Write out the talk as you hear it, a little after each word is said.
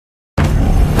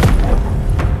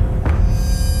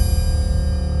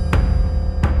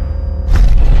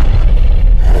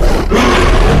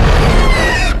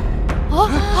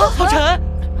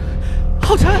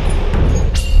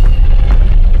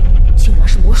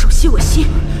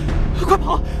快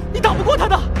跑！你打不过他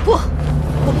的。不，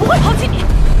我不会抛弃你。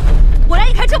我来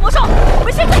离开这魔兽，我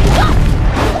们现在一个。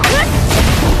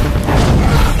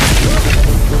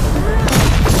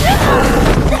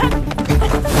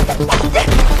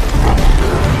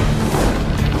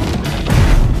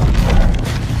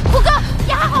虎哥，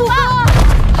你还好吗？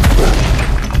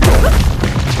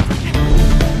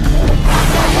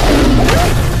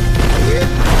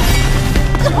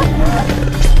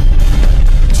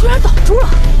居然挡住了，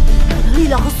我的力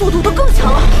量和速度都更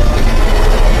强了。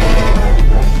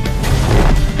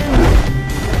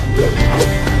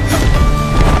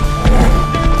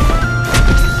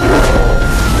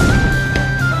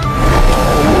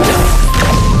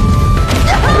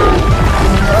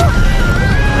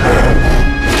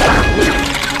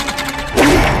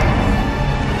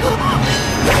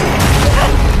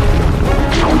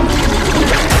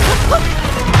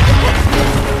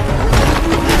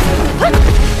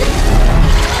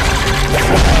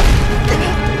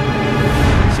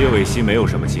谢伟西没有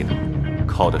什么技能，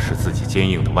靠的是自己坚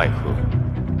硬的外壳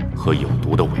和有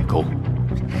毒的尾钩。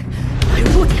还有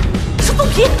弱点是纵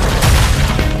皮。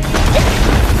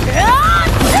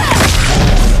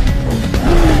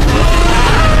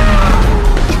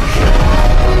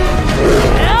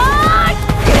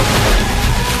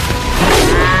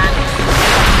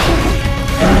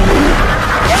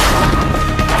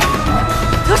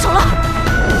得手了。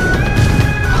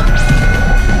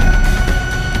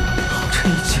皓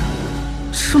晨已经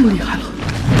这么厉害了。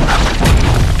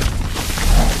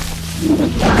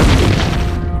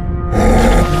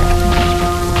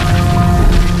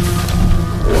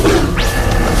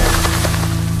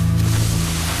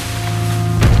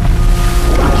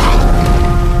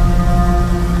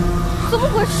怎么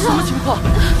回事啊？什么情况？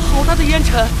好大的烟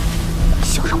尘！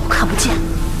想让我看不见，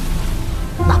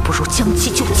那不如将计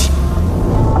就计。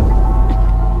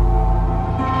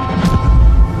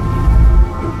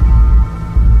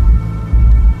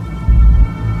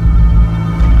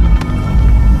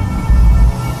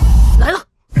来了！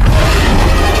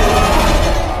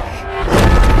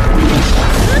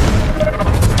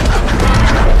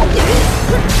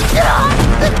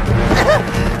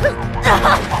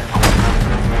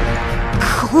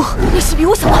可恶，那些比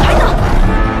我想的还大！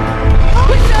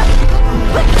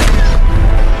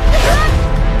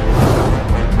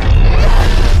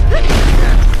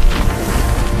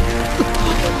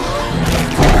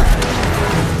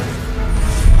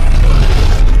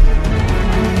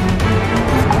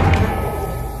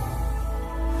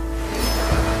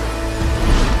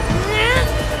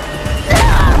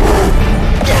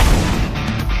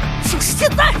就是现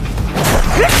在！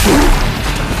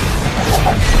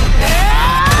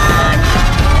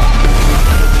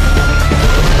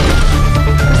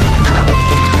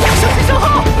小心身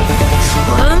后！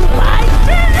纯白之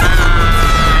刃！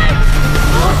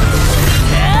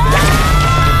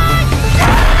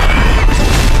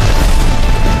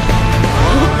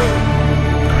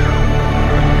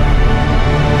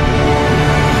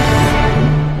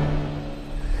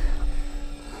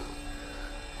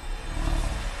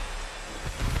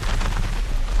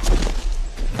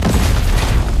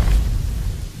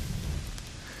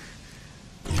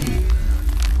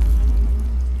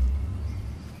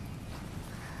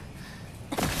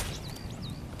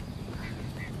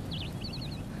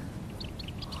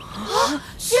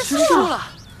结束了。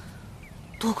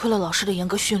多亏了老师的严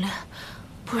格训练，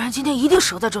不然今天一定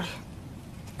折在这里。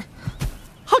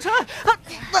皓晨，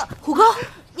虎哥，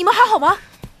你们还好吗？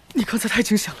你刚才太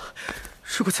惊险了，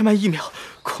如果再慢1秒，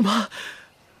恐怕……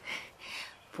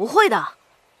不会的，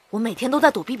我每天都在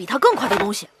躲避比他更快的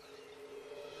东西。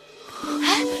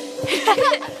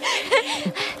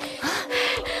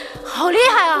好厉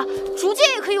害啊！竹剑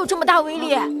也可以有这么大威力。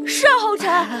是啊，皓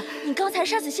晨，你刚才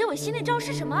杀死蝎尾蜥那招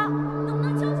是什么？能不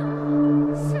能教教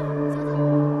我？是啊，教教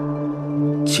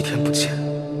我。几天不见，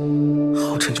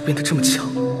皓晨就变得这么强，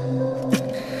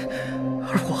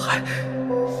而我还……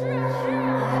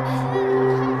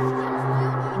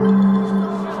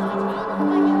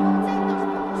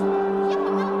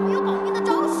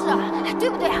对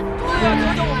不对啊？对呀，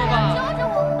教教我们吧！教教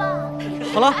我们吧！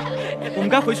好了，我们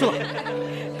该回去了，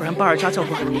不然巴尔扎教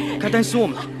官该担心我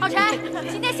们了。皓晨，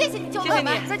今天谢谢你救了我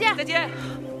们，再见。再见。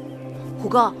虎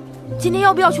哥，今天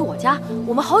要不要去我家？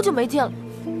我们好久没见了。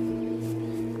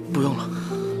不用了。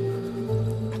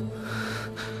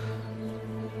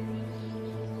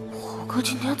虎哥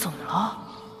今天怎么了？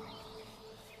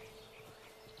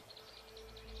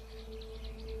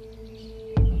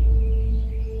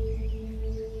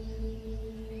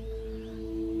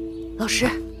老师，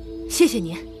谢谢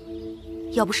您。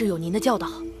要不是有您的教导，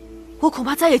我恐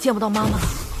怕再也见不到妈妈了。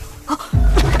啊！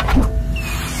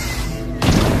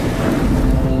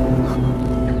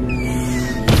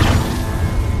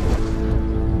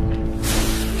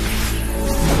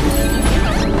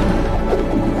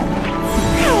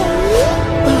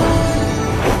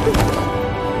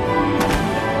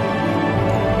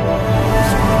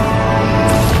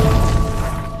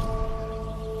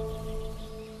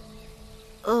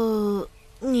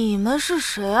是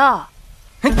谁啊？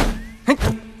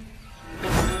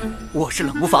我是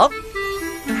冷无妨。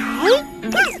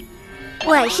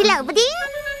我是冷不丁。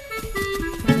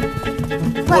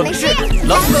我们是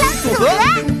狼组合。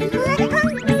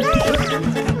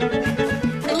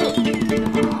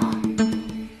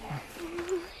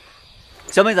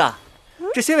小妹子，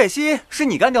这蝎尾蜥是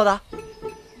你干掉的？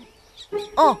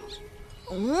哦，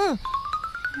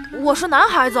我是男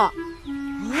孩子。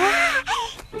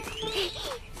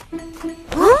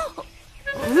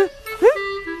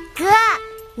哥，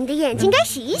你的眼睛该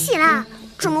洗一洗了，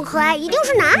这么可爱，一定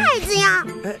是男孩子呀。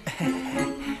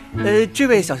这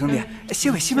位小兄弟，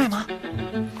蝎尾蜥卖吗？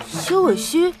蝎尾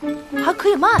蜥还可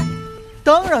以卖？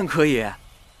当然可以，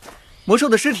魔兽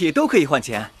的尸体都可以换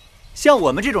钱，像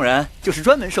我们这种人就是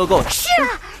专门收购的。是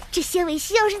啊，这蝎尾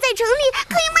蜥要是在城里，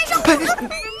可以卖上5个。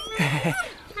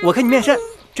我看你面善，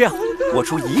这样我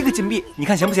出1个金币，你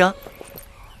看行不行？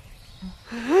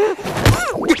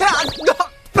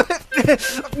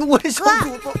我的小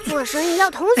祖宗，做生意要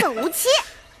童叟无欺。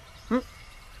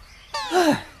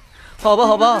好吧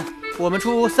好吧，我们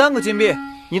出3个金币，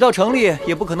你到城里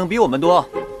也不可能比我们多，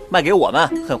卖给我们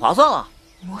很划算了。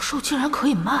魔兽竟然可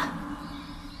以卖，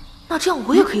那这样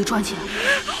我也可以赚钱，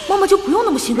妈妈就不用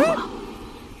那么辛苦了。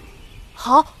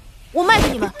好，我卖给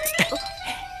你们。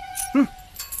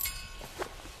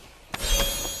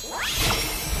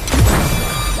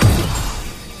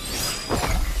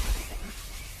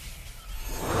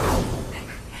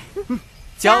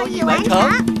交易完成，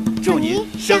祝您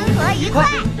生活愉快。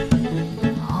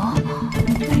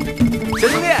小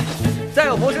兄弟，再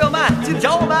有魔兽要卖，记得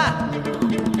找我们。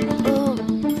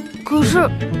可是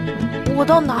我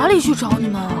到哪里去找你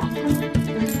们啊？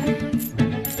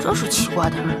真是奇怪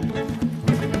的人。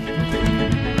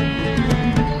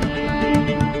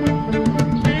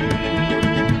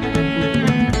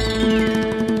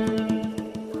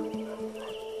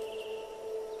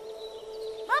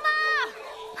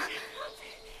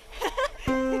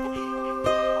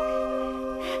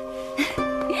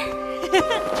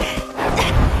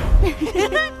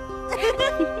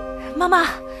妈妈，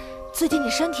最近你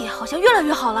身体好像越来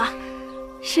越好了。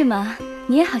是吗？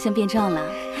你也好像变壮了，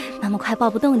妈妈快抱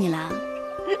不动你了。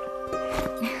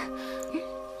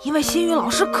因为心语老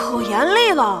师可严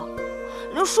厉了，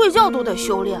连睡觉都得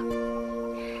修炼。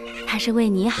他是为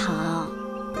你好。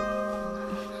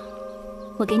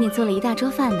我给你做了一大桌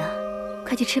饭呢，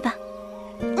快去吃吧。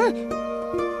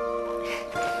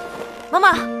妈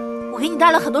妈，我给你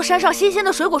带了很多山上新鲜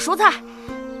的水果蔬菜。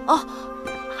哦，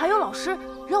还有老师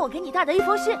让我给你带的一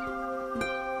封信。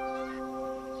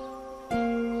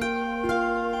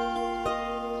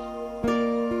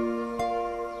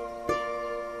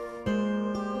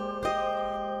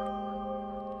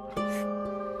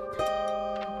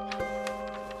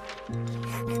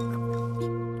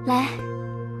来，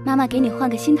妈妈给你换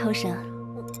个新头绳。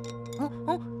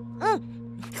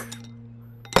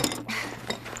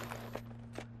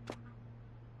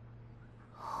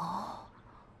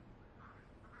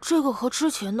这个和之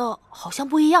前的好像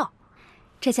不一样。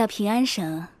这叫平安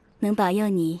绳，能保佑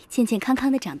你健健康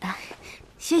康的长大。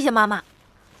谢谢妈妈。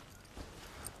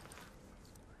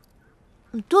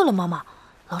对了，妈妈，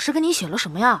老师跟你写了什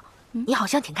么呀？你好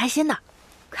像挺开心的。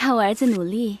夸我儿子努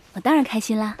力，我当然开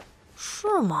心啦。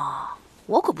是吗？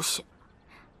我可不信。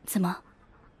怎么，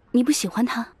你不喜欢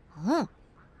他？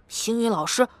星宇老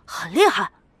师很厉害。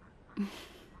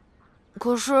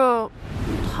可是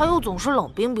他又总是冷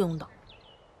冰冰的。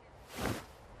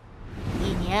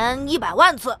1年100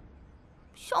万次，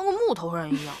像个木头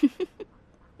人一样。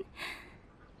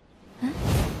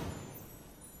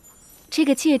这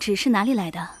个戒指是哪里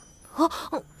来的？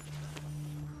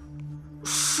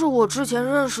是我之前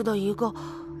认识的一个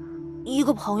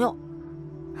朋友。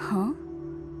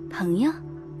朋友，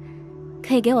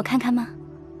可以给我看看吗？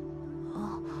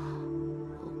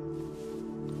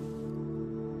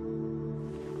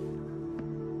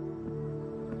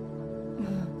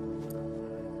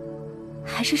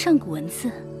还是上古文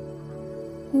字，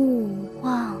勿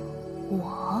忘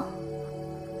我，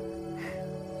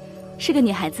是个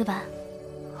女孩子吧？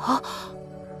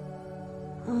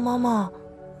妈妈，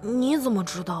你怎么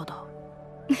知道的？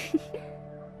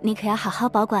你可要好好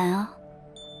保管哦。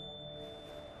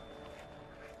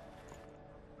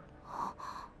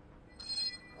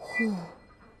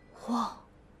勿忘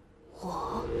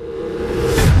我。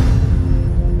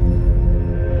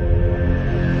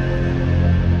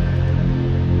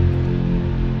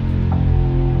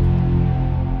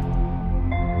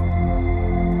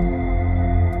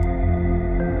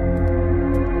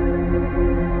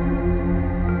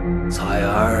彩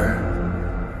儿，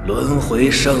轮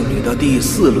回圣女的第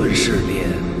4轮试炼，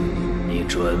你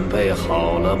准备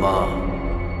好了吗？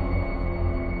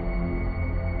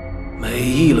每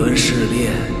一轮试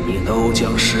炼，你都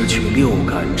将失去六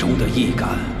感中的一感，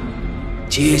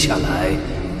接下来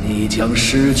你将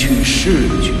失去视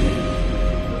觉。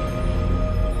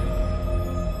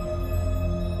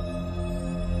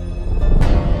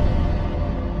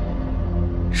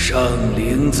圣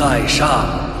灵在上，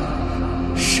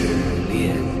试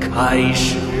炼开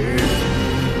始。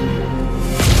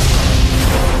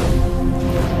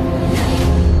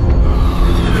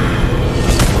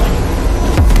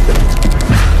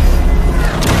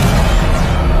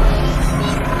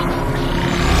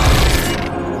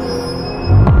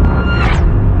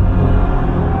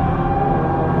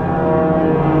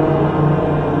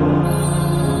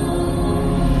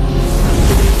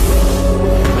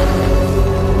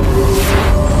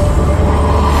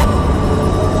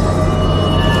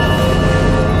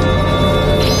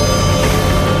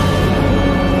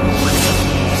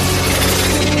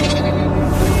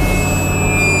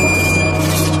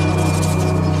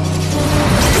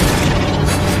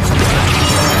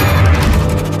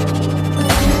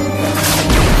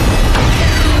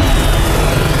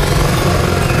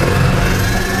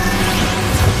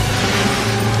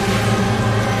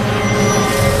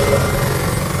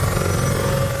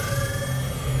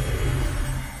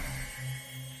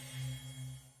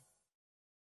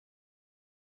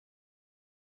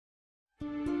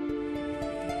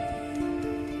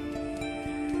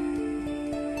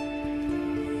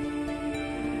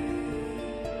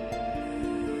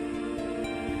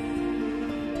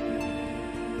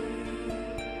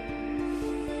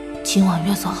今晚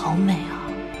月色好美啊，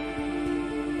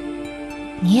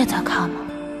你也在看吗？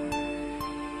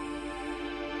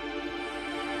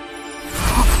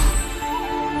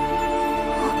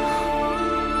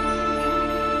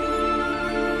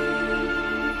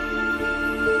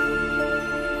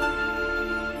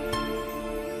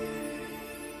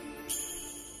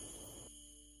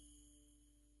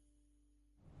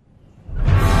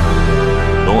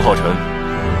龙皓晨，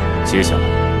接下来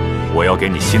我要给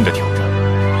你新的挑战。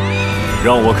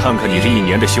让我看看你这1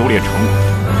年的修炼成果。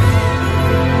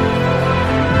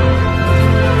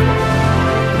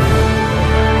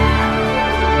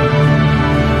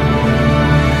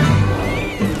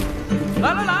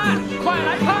来，快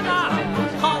来看呐！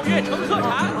皓月城特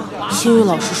产。星宇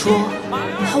老师说，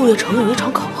皓月城有一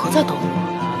场考核在等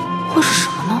我，会是什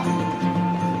么呢？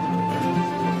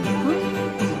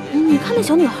你看那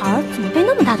小女孩怎么背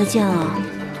那么大的剑啊？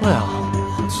对啊，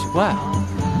好奇怪啊。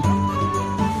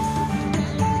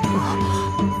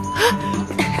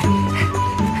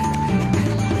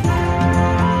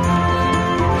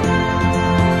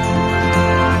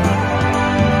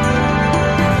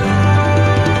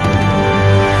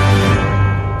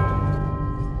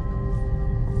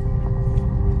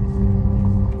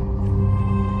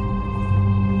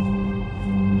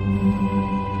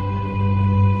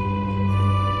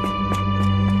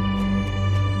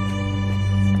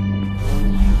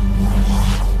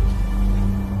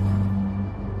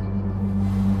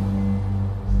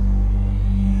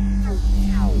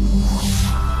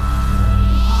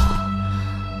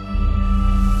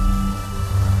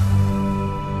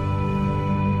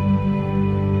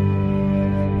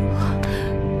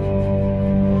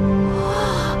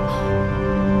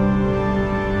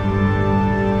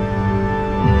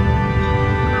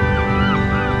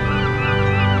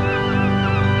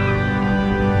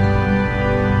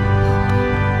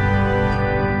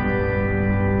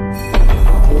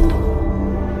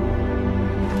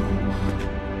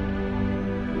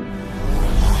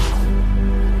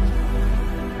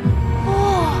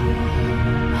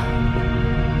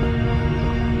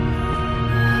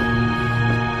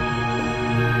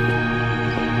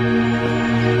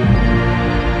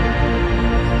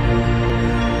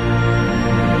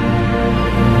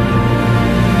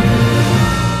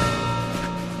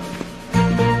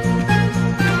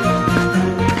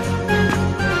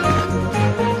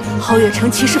皓月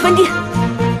城骑士分店，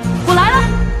我来了！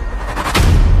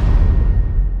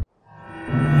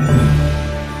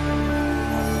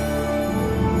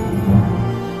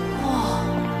哇，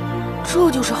这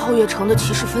就是皓月城的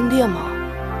骑士分店吗？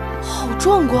好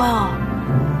壮观啊！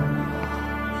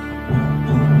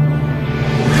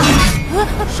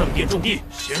圣殿重地，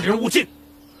闲人勿进。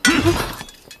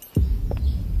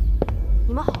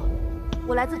你们好，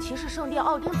我来自骑士圣殿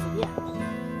奥丁子殿，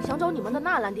想找你们的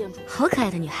纳兰店主。好可爱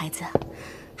的女孩子，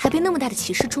还被那么大的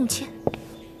骑士重剑。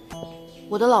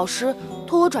我的老师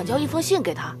托我转交一封信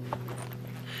给他。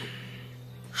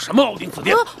什么奥丁子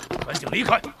殿？赶紧离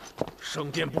开！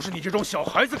圣殿不是你这种小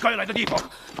孩子该来的地方。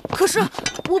可是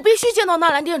我必须见到纳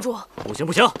兰店主。不行，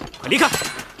快离开！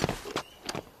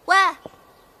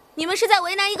你们是在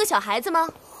为难一个小孩子吗？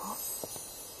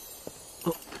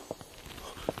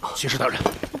骑士大人，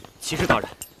骑士大人，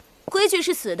规矩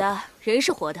是死的，人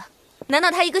是活的，难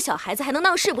道他一个小孩子还能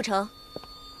闹事不成？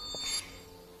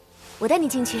我带你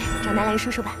进去找南兰叔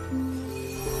叔吧。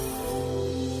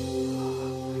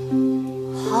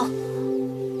好。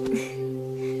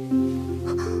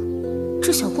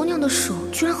这小姑娘的手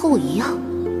居然和我一样，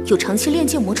有长期练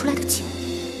剑磨出来的茧，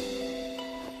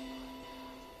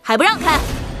还不让开？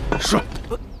是。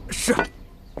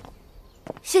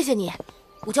谢谢你，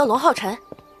我叫龙皓晨。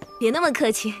别那么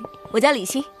客气，我叫李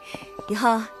欣，以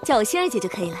后叫我欣儿姐就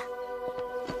可以了。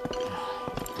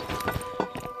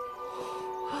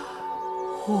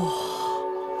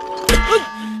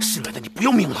新来的你不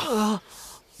要命了？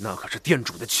那可是店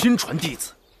主的亲传弟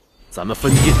子，咱们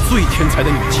分店最天才的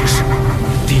女骑士，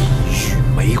地狱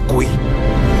玫瑰。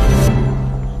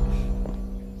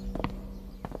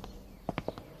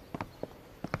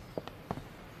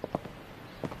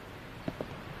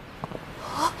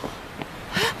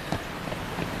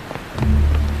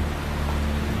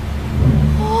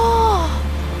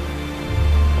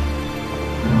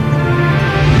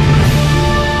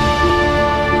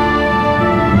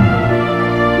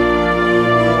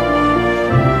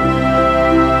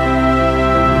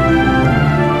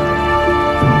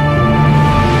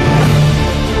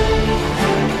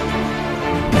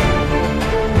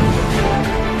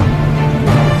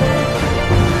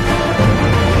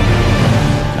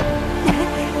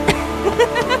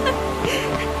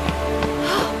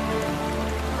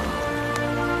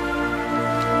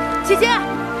姐姐，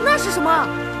那是什么？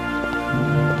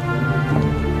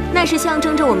那是象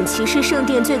征着我们骑士圣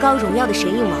殿最高荣耀的神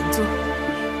印王座，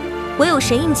唯有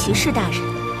神印骑士大人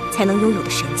才能拥有的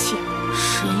神器。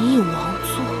神印王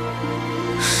座，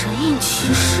神印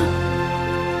骑士。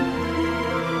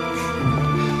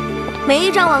每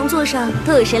一张王座上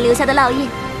都有神留下的烙印，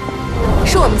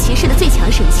是我们骑士的最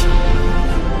强神器。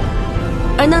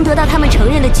而能得到他们承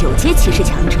认的9阶骑士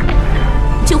强者，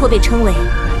就会被称为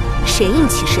神印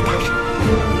骑士大人。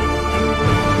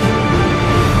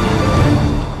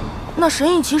那神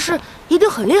印骑士一定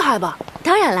很厉害吧？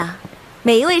当然啦，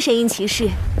每一位神印骑士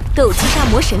都有击杀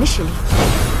魔神的实力，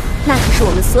那可是我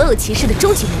们所有骑士的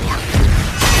终极目标。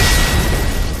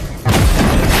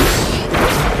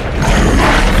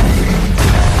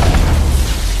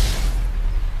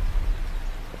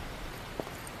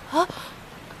啊！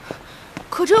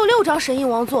可只有6张神印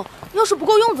王座，要是不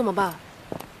够用怎么办？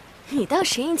你当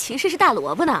神印骑士是大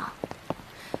萝卜呢？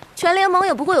全联盟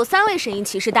也不过有3位神印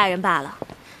骑士大人罢了，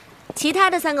其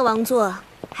他的3个王座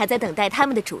还在等待他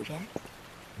们的主人。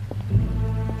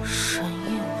神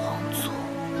印王座，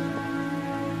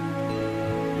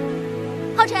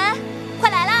皓晨，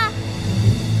快来啦！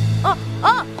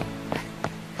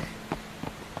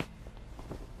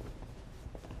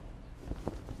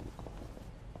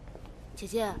姐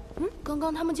姐，刚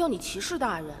刚他们叫你骑士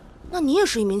大人，那你也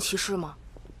是一名骑士吗？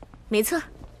没错，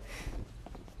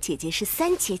姐姐是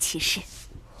3阶骑士。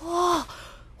哇，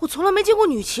我从来没见过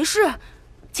女骑士，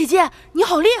姐姐你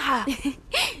好厉害！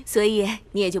所以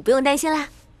你也就不用担心啦。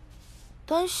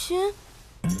担心？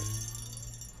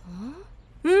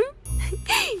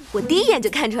我第一眼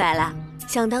就看出来了。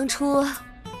想当初，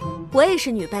我也是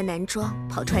女扮男装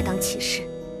跑出来当骑士。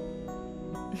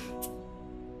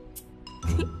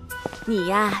你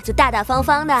呀，就大大方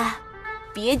方的，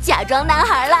别假装男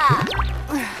孩了。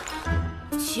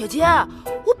姐姐，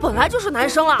我本来就是男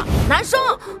生了，男生。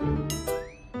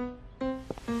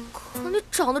可你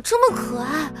长得这么可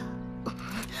爱，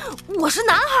我是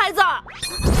男孩子。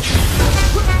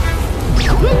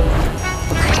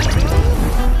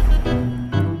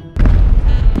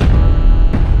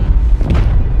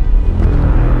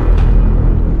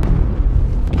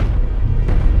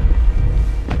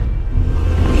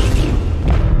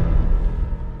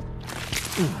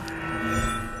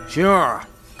星儿，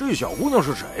这小姑娘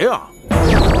是谁呀？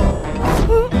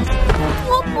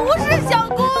我不是小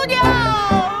姑娘。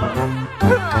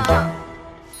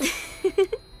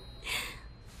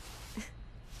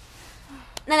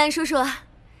纳兰叔叔，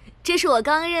这是我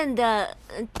刚认的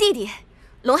弟弟，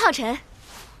龙皓晨。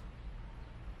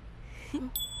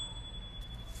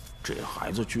这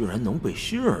孩子居然能被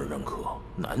星儿认可，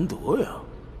难得呀！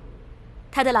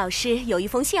他的老师有一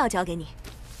封信要交给你。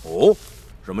哦，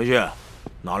什么信？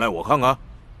拿来我看看。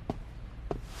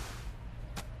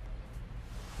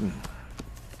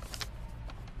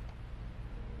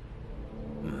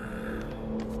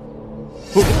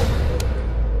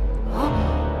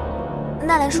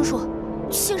纳兰叔叔，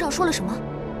信上说了什么？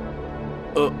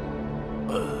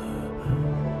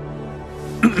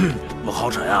皓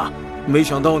晨啊，没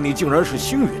想到你竟然是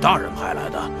星宇大人派来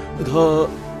的。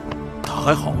他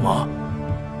还好吗？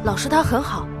老师他很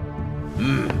好。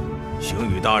星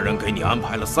宇大人给你安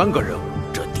排了3个任务，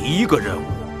这第1个任务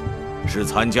是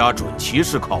参加准骑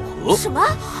士考核。什么？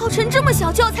浩辰这么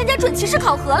小就要参加准骑士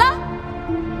考核了？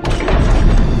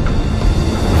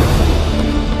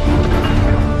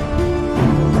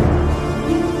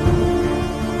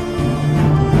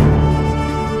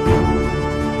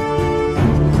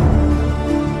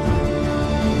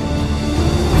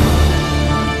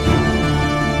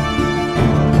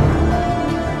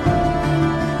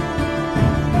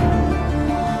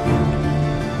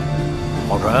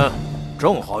浩辰，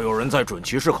正好有人在准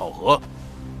骑士考核，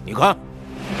你看。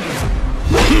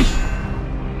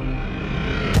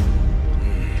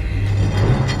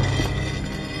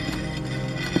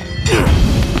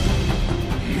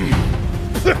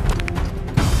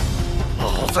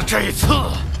老子这一次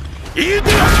一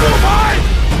定要出牌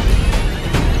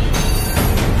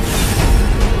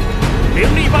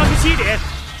灵力87点，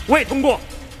未通过。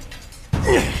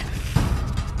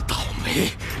倒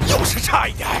霉，又是差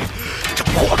一点，这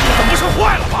破处怎么是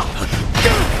坏了吧？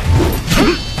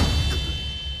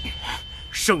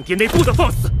圣殿内不得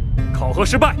放肆！考核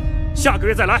失败，下个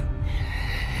月再来。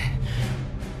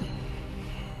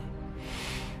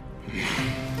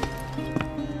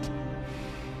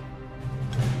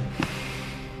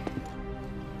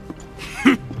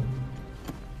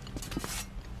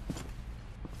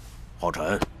浩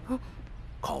辰，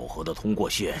考核的通过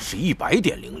线是100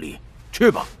点灵力，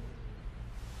去吧。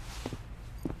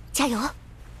加油！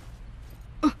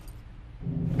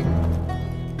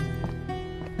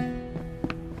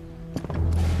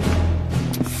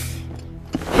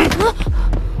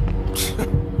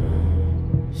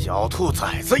小兔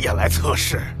崽子也来测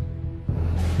试，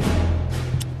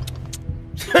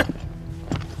哼！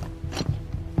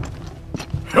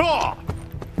是吧？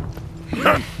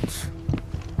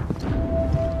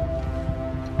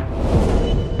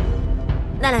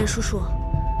纳兰叔叔，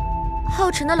浩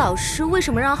辰的老师为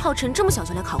什么让浩辰这么小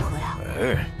就来考核呀？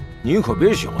哎，你可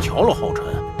别小瞧了浩辰，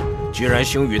既然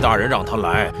星宇大人让他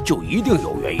来，就一定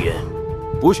有原因。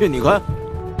不信你看。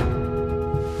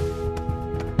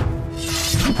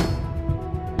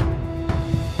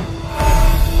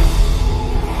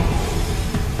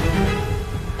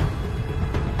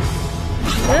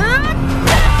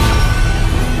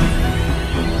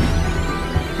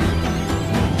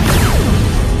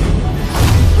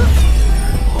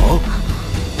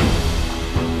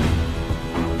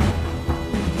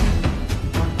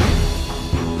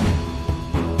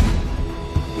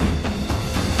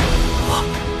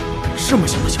这么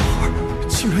小的小孩，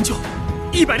竟然就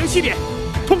107点，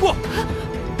通过。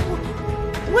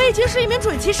我已经是一名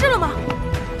准骑士了吗？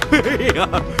嘿呀，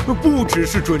不只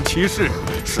是准骑士，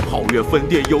是皓月分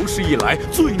店有史以来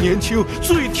最年轻、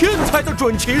最天才的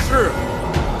准骑士。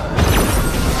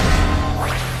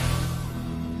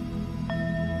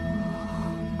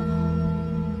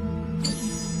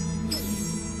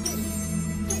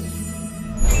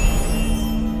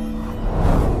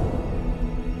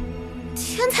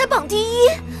天才榜第1，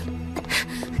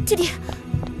弟弟，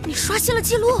你刷新了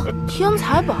记录。天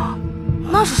才榜，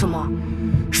那是什么？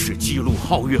是记录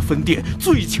皓月分店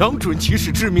最强准骑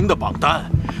士之名的榜单。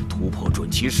突破准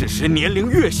骑士时，年龄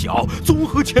越小，综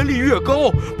合潜力越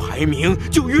高，排名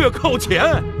就越靠前。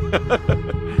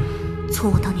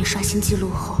从我当年刷新记录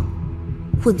后，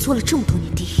稳坐了这么多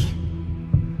年第1，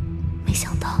没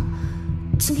想到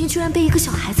今天居然被一个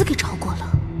小孩子给超过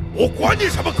了。我管你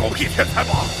什么狗屁天才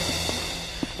榜！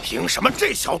凭什么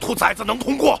这小兔崽子能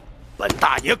通过？本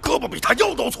大爷胳膊比他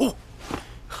腰都粗，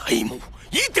黑幕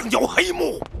一定有黑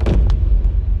幕！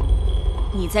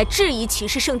你在质疑骑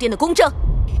士圣殿的公正？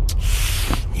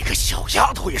你个小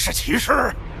丫头也是骑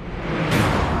士？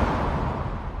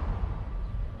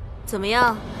怎么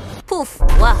样，不服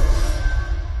啊？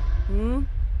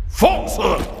放肆！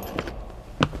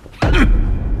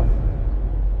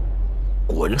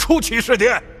滚出骑士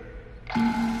殿！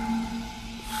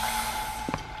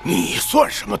你算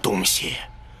什么东西？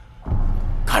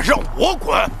敢让我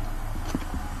滚？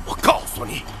我告诉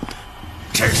你，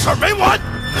这事儿没完！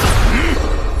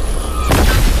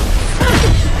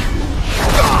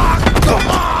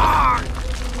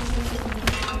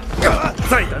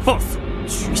再敢放肆，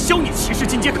取消你骑士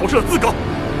进阶考试的资格！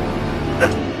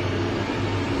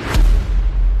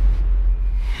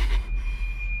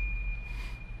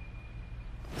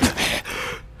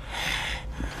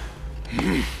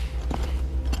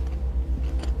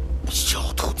小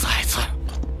兔崽子，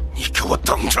你给我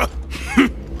等着！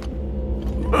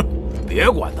别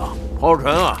管他，浩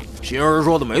辰啊，心儿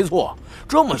说的没错，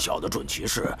这么小的准骑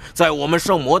士，在我们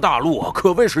圣魔大陆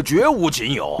可谓是绝无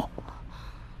仅有。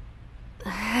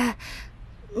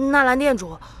纳兰店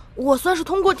主，我算是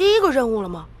通过第1个任务了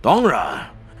吗？当然，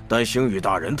但星宇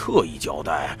大人特意交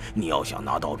代，你要想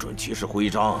拿到准骑士徽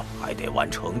章，还得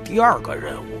完成第2个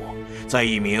任务，在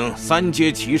一名3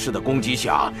阶骑士的攻击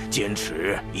下，坚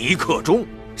持1刻钟。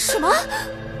什么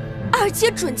？2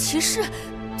阶准骑士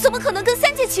怎么可能跟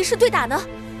3阶骑士对打呢？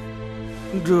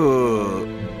这，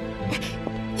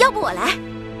要不我来，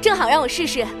正好让我试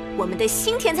试我们的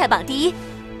新天才榜第1。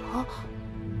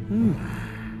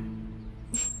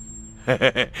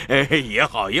嘿嘿嘿，也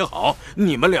好也好，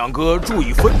你们2个注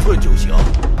意分寸就行。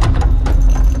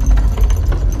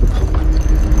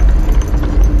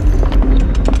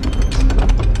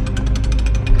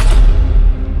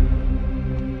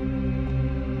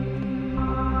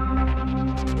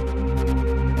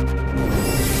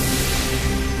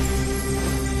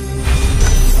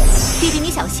弟弟，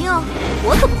你小心哦，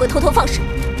我可不会偷偷放手。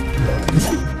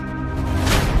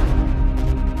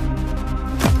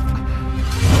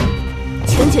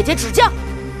请姐姐指教。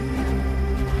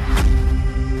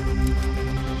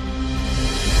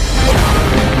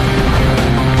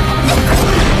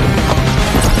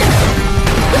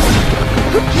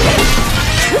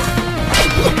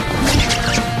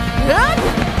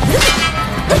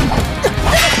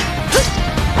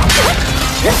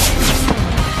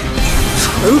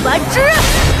纯白之刃，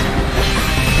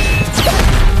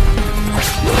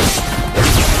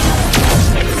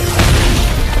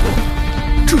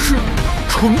这是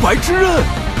纯白之刃。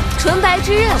纯白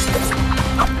之刃，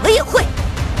我也会。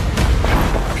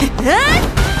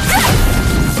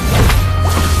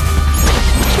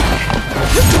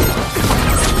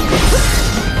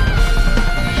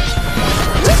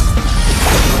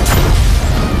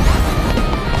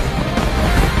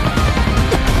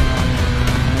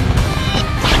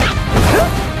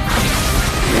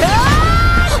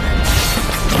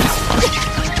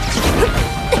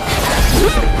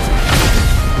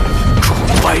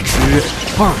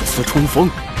2次冲锋，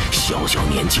小小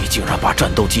年纪竟然把战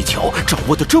斗技巧掌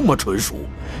握得这么纯熟，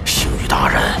星宇大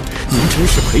人，您真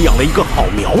是培养了一个好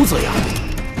苗子呀！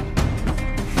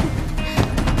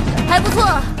还不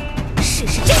错，试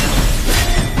试这个。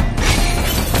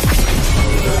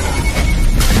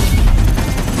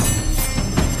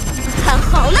看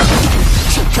好了，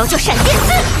这招叫闪电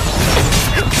丝。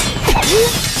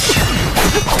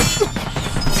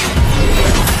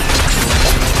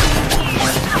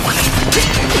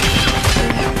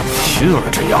薰儿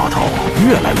这丫头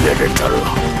越来越认真了。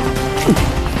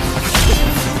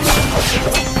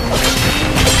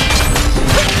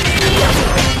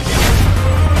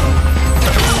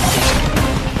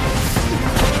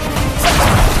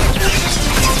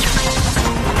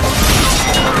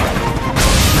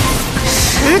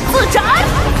十字斩。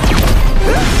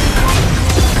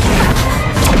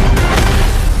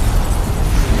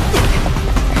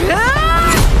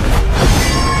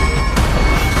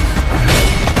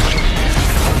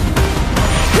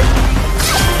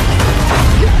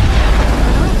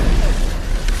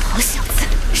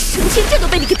这都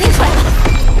被你给带出来了！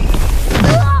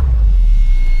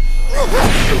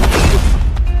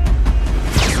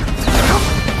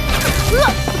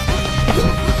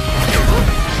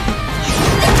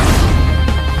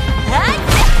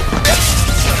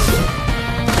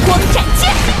光斩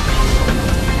剑！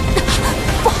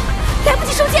不，来不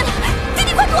及收剑了，弟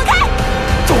弟快躲开！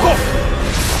糟糕！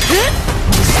神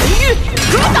域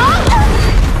格挡！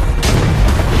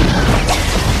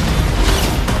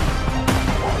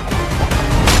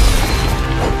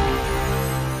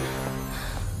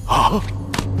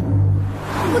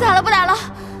不打了，不打了，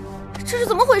这是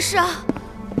怎么回事啊？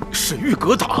神域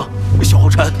格挡，小皓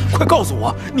晨，快告诉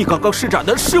我，你刚刚施展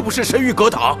的是不是神域格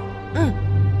挡？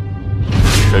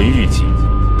神域技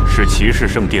是骑士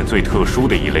圣殿最特殊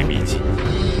的一类秘技，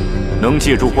能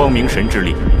借助光明神之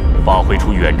力，发挥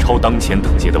出远超当前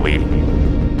等阶的威力。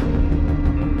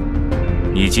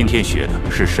你今天学的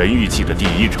是神域技的第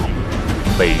1招，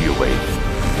被誉为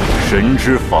神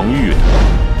之防御的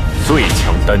最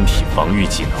强单体防御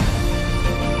技能——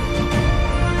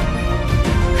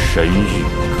神域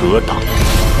格挡。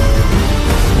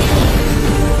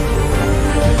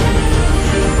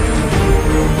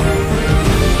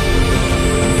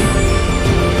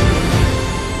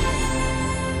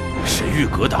神域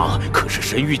格挡可是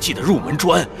神域技的入门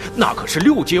砖，那可是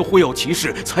6阶辉耀骑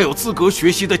士才有资格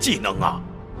学习的技能啊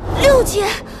！6阶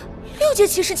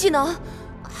骑士技能，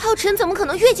皓晨怎么可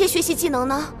能越阶学习技能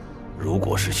呢？如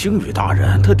果是星宇大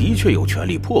人，他的确有权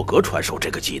利破格传授这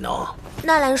个技能。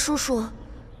纳兰叔叔，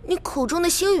你口中的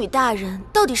星宇大人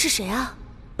到底是谁啊？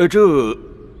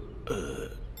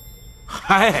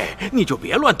嗨，你就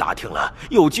别乱打听了，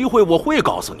有机会我会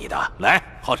告诉你的。来，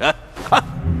浩辰，看。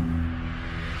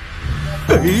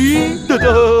哎，哒哒，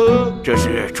这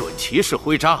是准骑士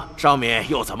徽章，上面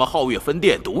有咱们皓月分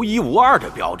店独一无二的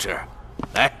标志。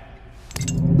来，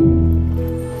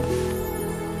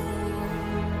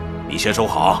你先收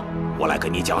好，我来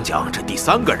跟你讲讲这第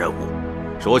3个任务。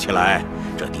说起来，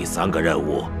这第3个任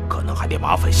务可能还得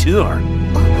麻烦心儿。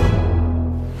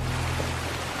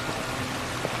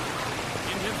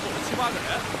今天凑了7、8个人，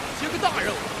接个大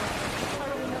任务。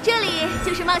这里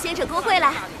就是冒险者公会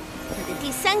了，你的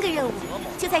第3个任务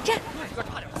就在这儿。差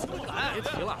点出不来，别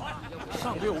提了。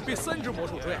上个月我被3只魔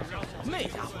兽追，那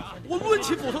家伙我抡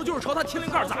起斧头就是朝他天灵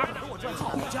盖砸。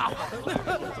好家伙！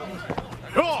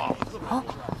哟，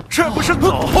这不是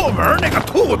走后门那个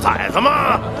兔崽子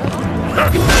吗？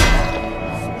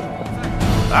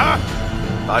来，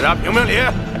大家评评理，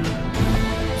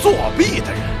作弊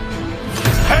的人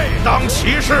配当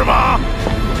骑士吗？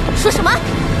说什么？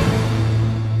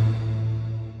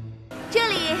这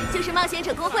里就是冒险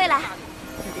者公会了，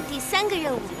你的第3个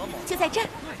任务就在这儿。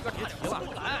别提了，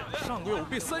上个月我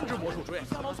被3只魔兽追，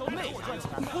那家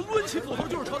伙我抡起斧头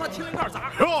就是朝他天灵盖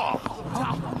砸。哟，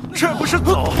这不是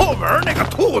走后门那个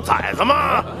兔崽子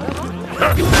吗？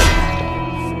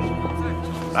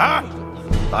来，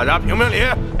大家评评理，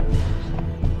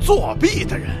作弊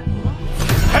的人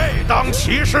配当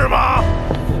骑士吗？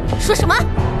说什么？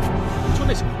就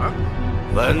那小孩。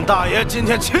本大爷今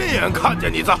天亲眼看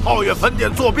见你在皓月分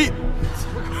店作弊。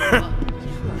哼，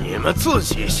你们自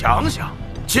己想想，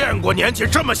见过年纪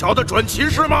这么小的准骑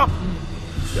士吗？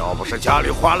要不是家里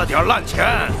花了点烂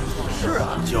钱，是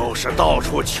啊，就是到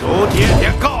处求爹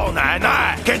爹告奶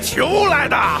奶给求来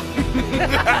的。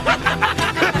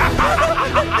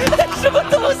什么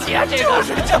东西啊？这个就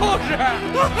是。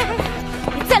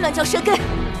你再乱嚼舌根，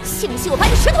信不信我把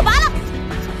你舌头拔了？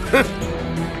哼。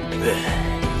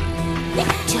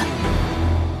这。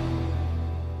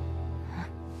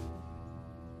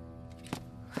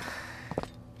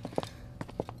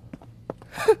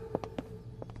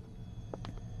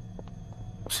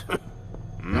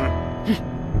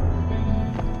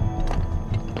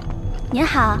您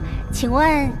好，请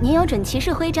问您有准骑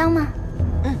士徽章吗？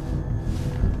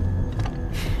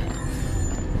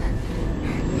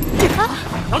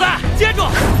老大，接住！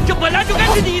这本来就该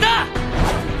是你的。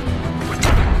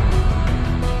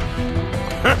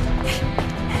哼，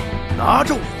拿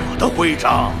着我的徽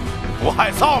章，不害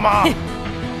臊吗？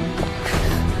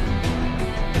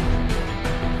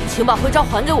请把徽章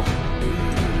还给我。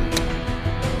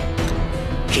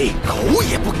给狗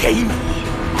也不给你！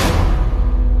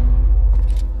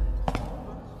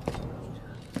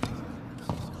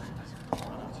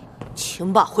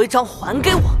请把徽章还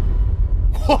给我。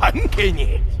还给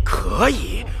你？可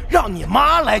以，让你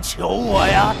妈来求我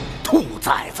呀，兔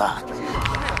崽子！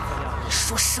你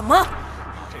说什么？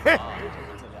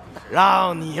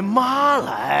让你妈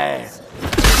来！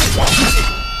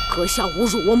阁下侮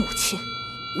辱我母亲，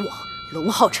我龙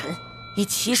皓晨以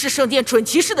骑士圣殿准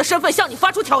骑士的身份向你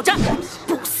发出挑战，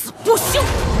不死不休！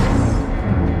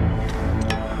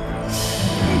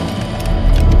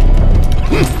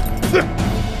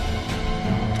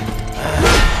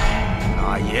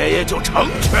那爷爷就成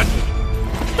全你！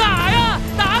打呀！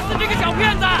打死这个小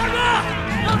骗子！大哥，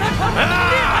让他看看你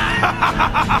厉害！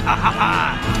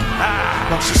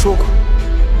老师说过，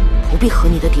不必和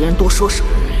你的敌人多说什么，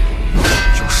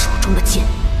用手中的剑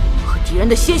和敌人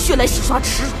的鲜血来洗刷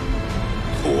耻辱。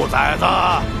兔崽子，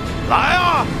来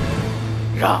啊！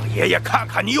让爷爷看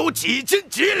看你有几斤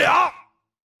几两！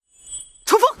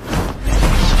冲锋！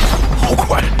好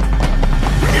快！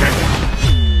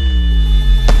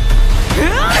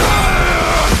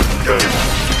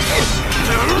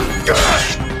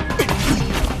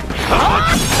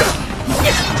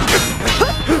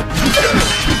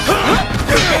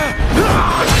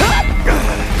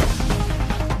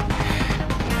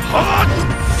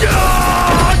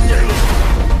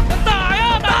打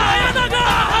呀！打呀，大哥！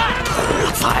兔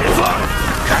崽子，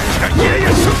看看爷爷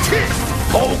生气，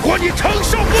后果你承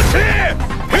受不起！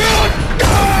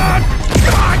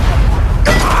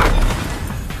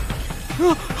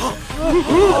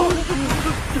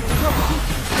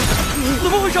怎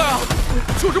么回事啊？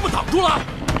就这么挡住了？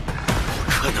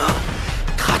不可能，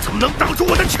他怎么能挡住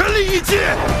我的全力一击？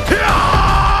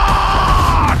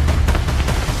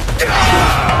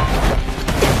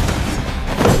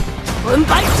纯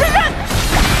白之刃！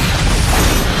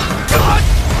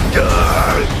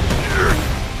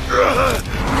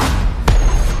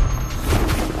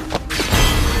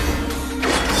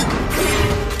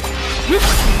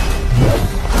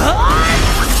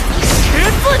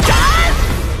十字斩！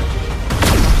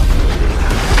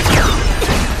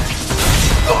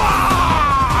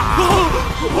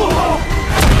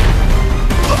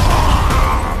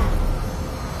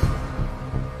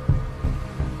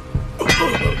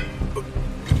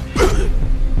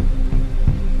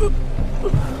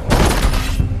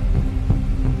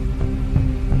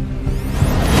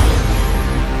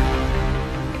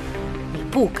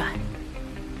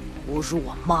辱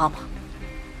我妈妈！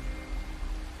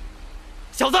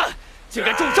小子，竟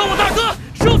敢重伤我大哥，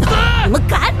受死！你们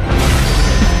敢！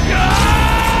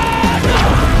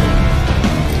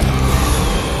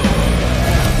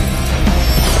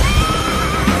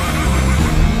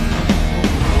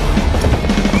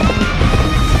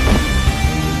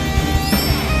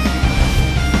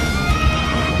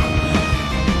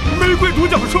玫瑰独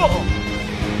角兽，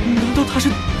难道他是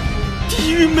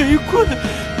地狱玫瑰？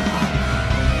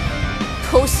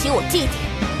偷袭我弟弟，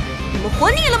你们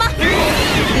活腻了吗？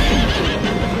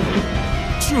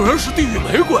居然是地狱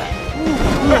玫瑰！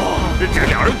哇，这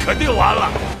两人肯定完了。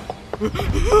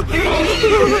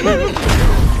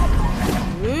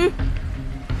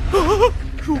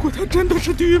如果他真的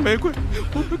是地狱玫瑰，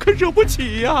我们可惹不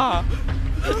起呀！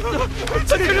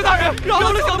请示大人，饶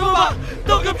了小奴吧！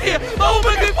闹个屁，把我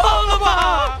们给放了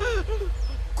吧！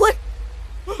滚！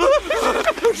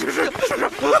是。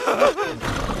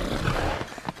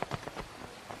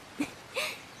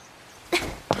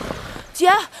姐，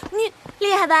你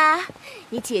厉害吧？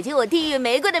你姐姐我地狱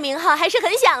玫瑰的名号还是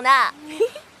很响的。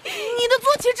你的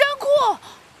坐骑真酷！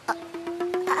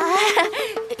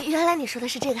原来你说的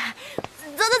是这个。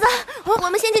走，我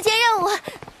们先去接任务。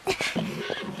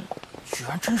居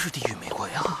然真是地狱玫瑰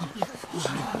啊！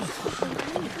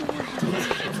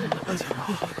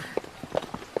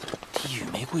地狱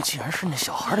玫瑰竟然是那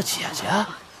小孩的姐姐，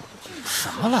什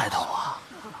么来头啊？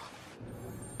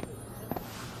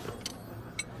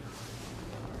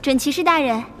准骑士大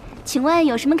人，请问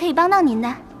有什么可以帮到您的？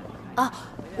啊，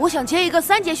我想接一个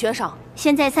3阶悬赏。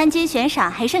现在3阶悬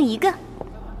赏还剩1个，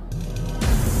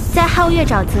在皓月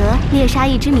沼泽猎杀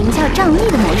一只名叫仗义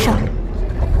的魔兽。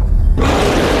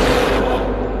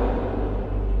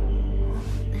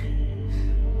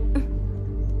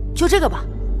就这个吧。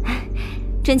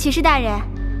准骑士大人，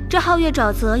这皓月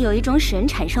沼泽有一种使人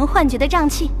产生幻觉的瘴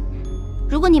气，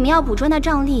如果你们要捕捉那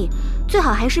瘴力，最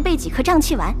好还是备几颗瘴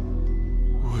气丸。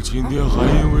我今天还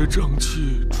因为瘴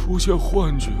气出现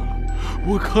幻觉了，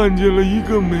我看见了一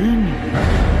个美女。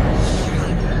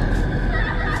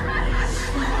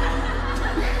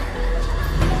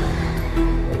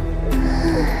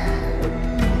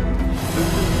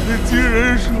竟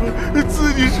然说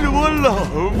自己是我老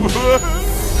婆。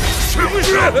是不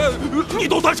是？你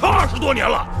都单身20多年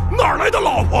了，哪来的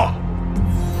老婆？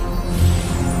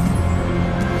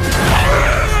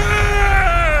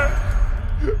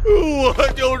我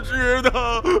就知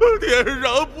道天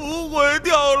上不会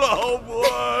掉老婆。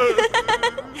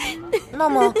那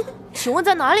么，请问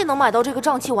在哪里能买到这个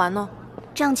瘴气丸呢？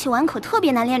瘴气丸可特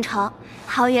别难炼成，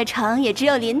皓月城也只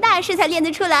有林大师才炼得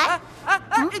出来。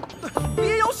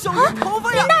别咬小人头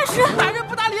发呀！林大师，打人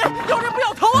不打脸，咬人不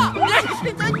咬头啊！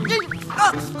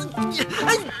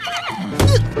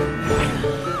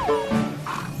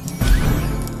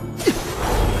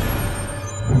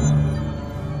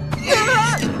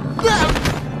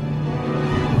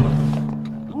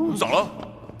咋了？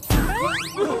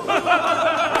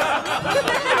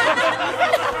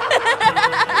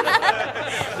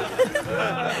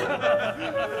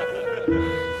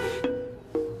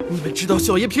你们知道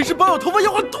小爷平时保养头发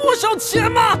要花多少钱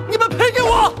吗？你们赔给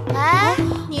我！哎，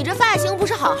你这发型不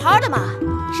是好好的吗？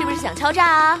是不是想敲诈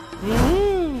啊？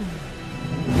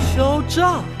敲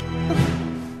诈？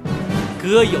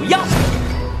哥有样，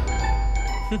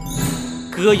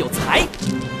哥有才。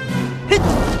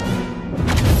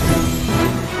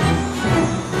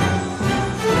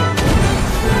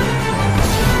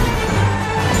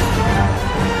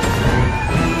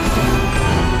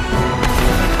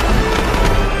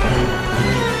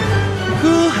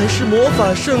哥还是魔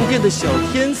法圣殿的小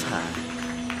天才，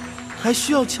还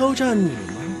需要敲诈你吗？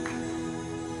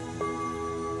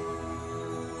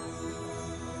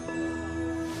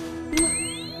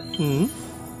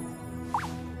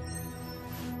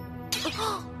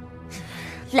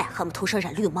癞蛤蟆头上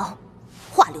染绿毛，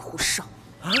花里胡哨。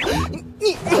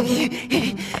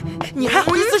你还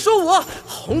好意思说我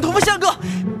红头发像个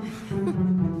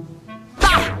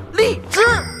大荔枝？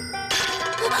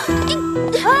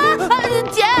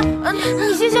姐，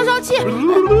你先消消气。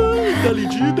大荔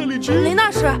枝。林大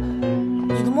师，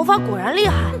你的魔法果然厉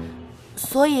害，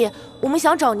所以我们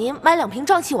想找您买2瓶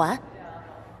瘴气丸。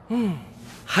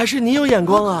还是你有眼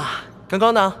光啊！刚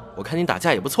刚呢，我看你打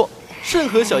架也不错，甚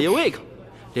合小爷胃口。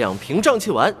2瓶瘴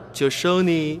气丸就收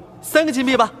你3个金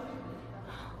币吧。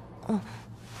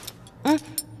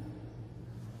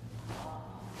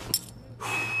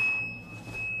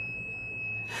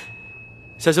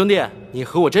小兄弟，你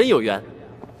和我真有缘，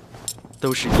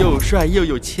都是又帅又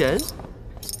有钱，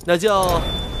那就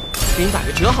给你打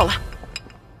个折好了。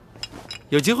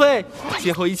有机会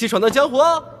今后一起闯荡江湖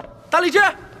哦，大荔枝。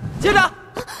接着。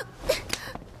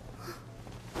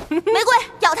玫瑰，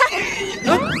咬他！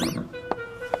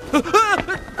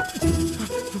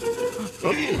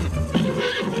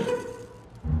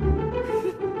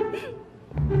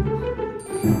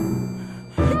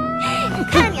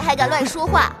看你还敢乱说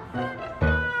话！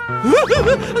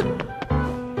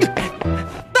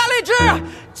大力之，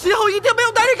今后一定没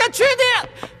有男人敢娶你。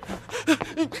那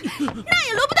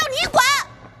也轮不到你管。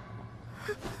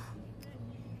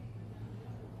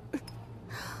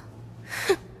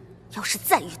哼，要是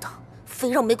再遇到，非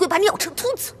让玫瑰把你咬成秃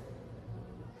子！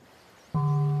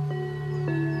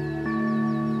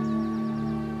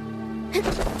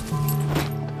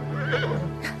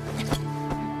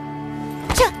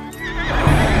这。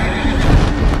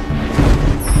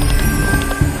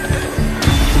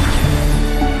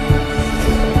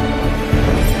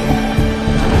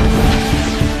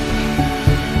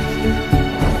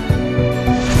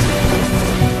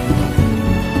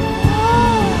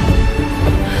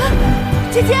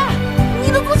姐姐，你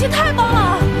的坐骑太棒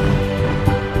了！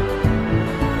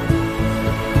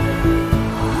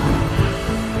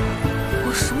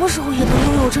我什么时候也能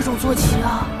拥有这种坐骑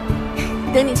啊？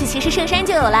等你去骑士圣山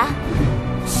就有了。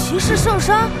骑士圣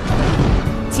山？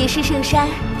骑士圣山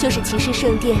就是骑士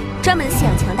圣殿专门饲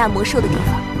养强大魔兽的地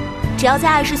方。只要在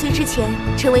20岁之前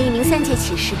成为一名3阶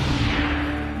骑士，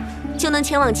就能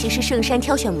前往骑士圣山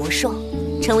挑选魔兽，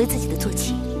成为自己的坐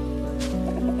骑。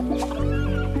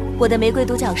我的玫瑰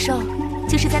独角兽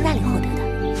就是在那里获得的。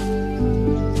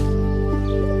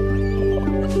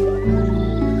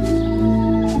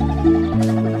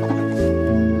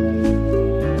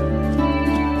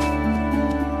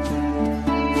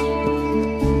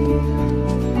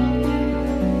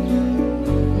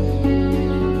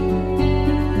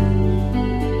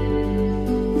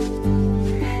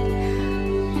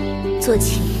坐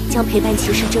骑将陪伴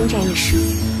骑士征战一生，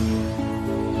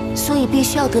所以必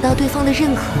须要得到对方的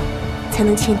认可，才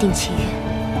能签订契约。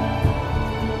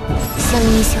相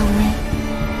依相偎，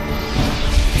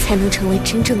才能成为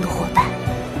真正的伙伴。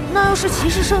那要是骑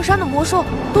士圣山的魔兽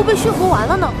都被驯服完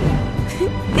了呢？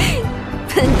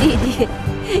笨弟弟，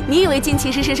你以为进骑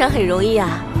士圣山很容易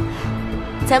啊？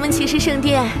咱们骑士圣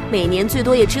殿每年最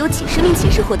多也只有几十名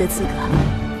骑士获得资格。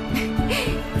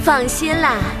放心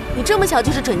啦，你这么小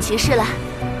就是准骑士了，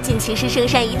进骑士圣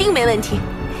山一定没问题，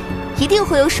一定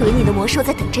会有属于你的魔兽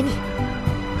在等着你。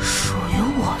属于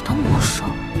我的魔兽？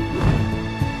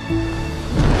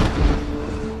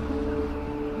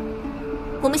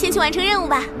我们先去完成任务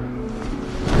吧。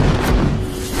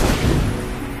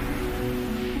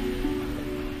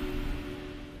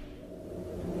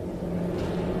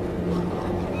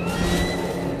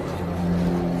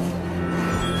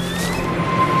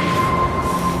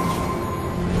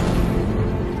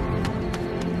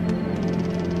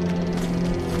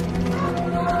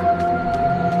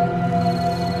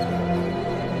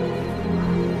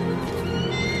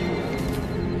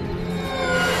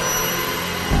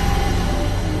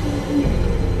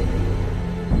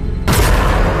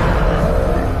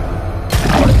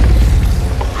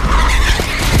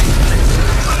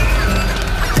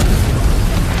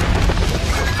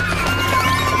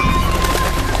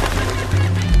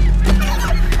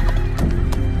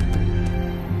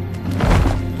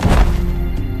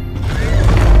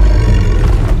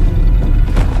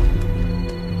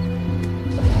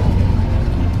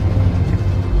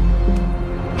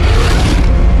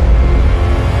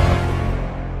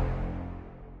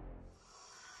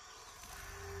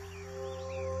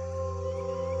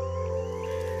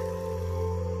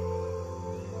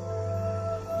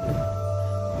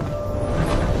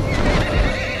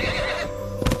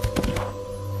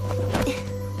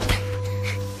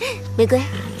玫瑰，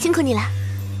辛苦你了。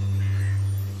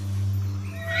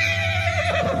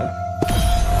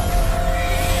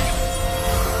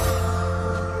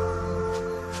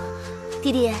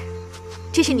弟弟，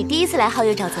这是你第一次来皓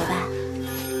月沼泽吧？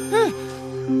嗯。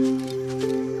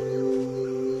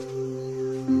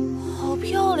好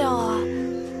漂亮啊！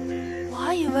我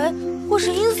还以为会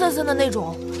是阴森森的那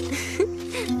种。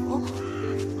哦，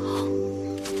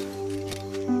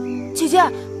姐姐，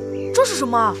这是什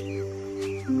么？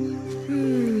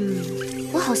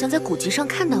我好像在古籍上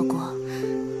看到过，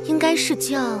应该是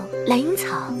叫蓝银草。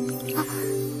啊，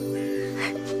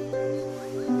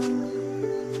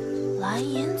蓝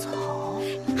银草。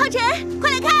皓晨，快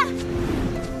来看，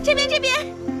这边这边。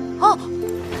哦。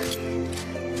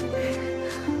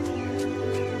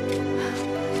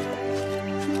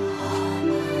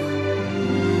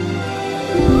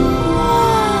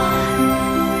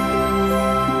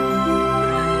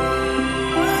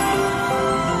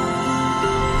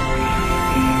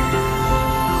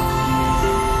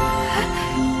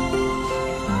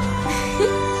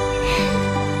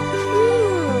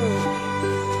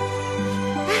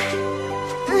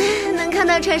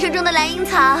传说中的蓝银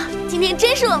草，今天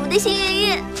真是我们的幸运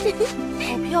日。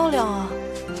好漂亮啊！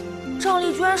瘴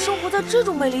疠居然生活在这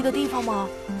种美丽的地方吗？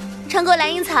穿过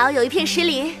蓝银草有一片石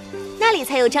林，那里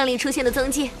才有瘴疠出现的踪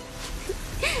迹。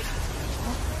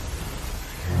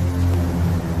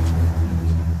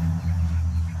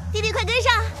弟弟，快跟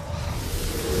上！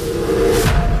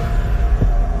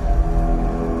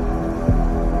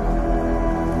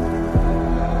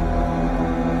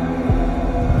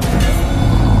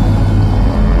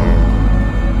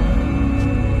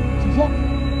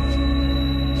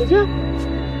姐姐，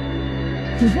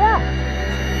姐姐，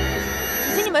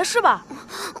姐姐，你没事吧？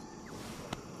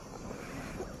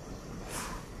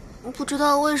不知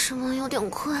道为什么有点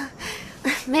困。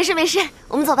没事没事，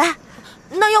我们走吧。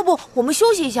那要不我们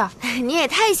休息一下？你也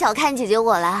太小看姐姐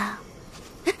我了。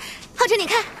浩辰，你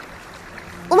看，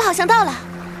我们好像到了。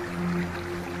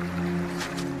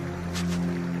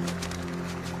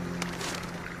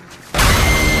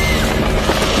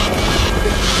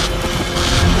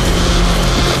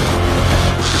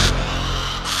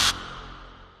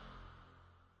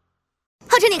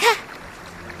浩辰，你看，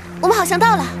我们好像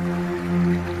到了。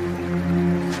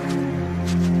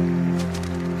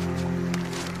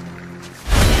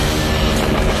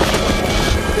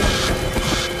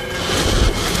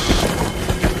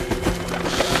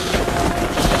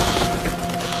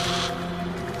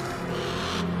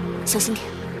小心点，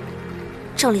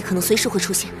瘴疠可能随时会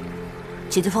出现。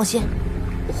姐姐放心，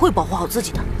我会保护好自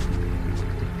己的。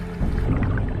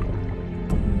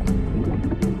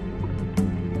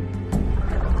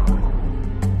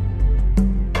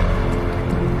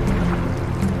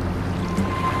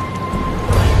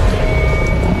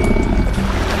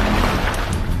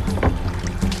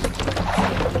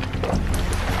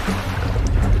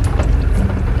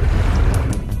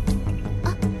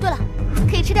啊，对了，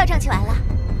可以吃掉瘴气丸了。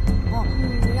哦，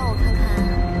让我看看，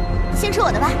先吃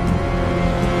我的吧。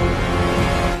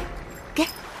给。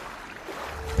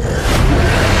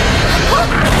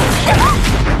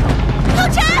浩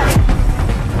辰，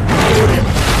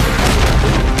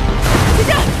姐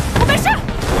姐，我没事。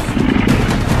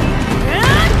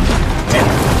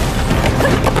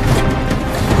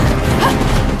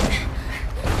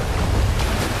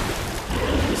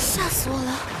吓死我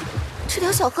了！这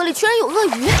条小河里居然有鳄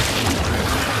鱼。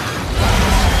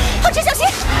浩辰，小心！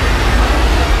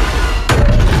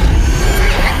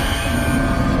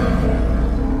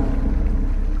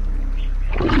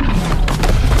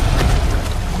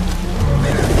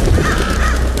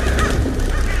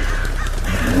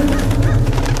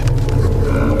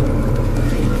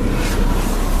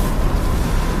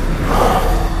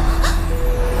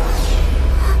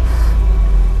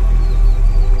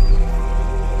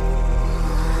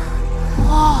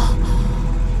哇！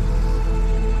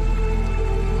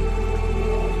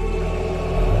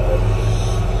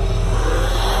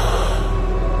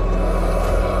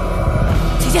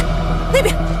姐姐，那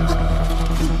边。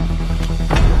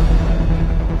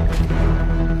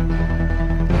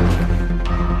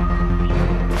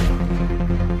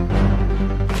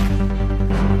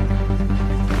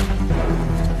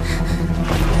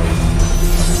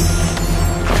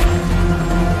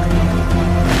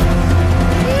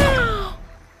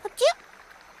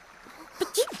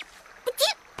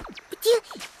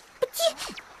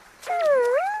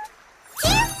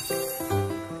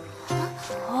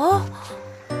哦，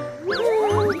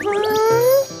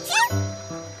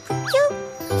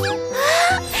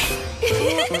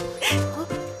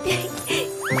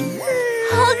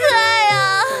好可爱呀！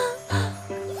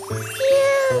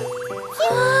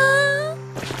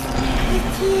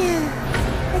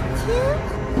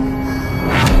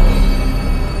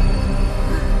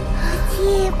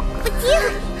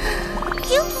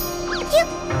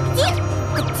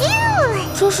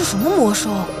这是什么魔兽？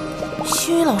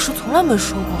星云老师从来没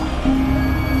说过。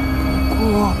不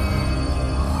过，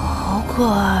好可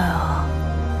爱啊！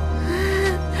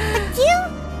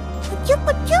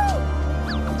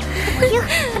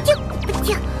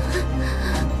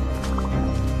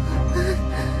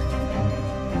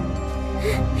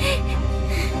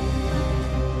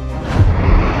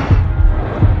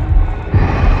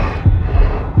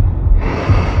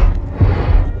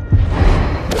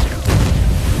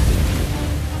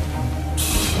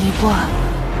奇怪，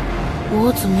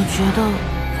我怎么觉得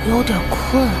有点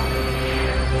困啊？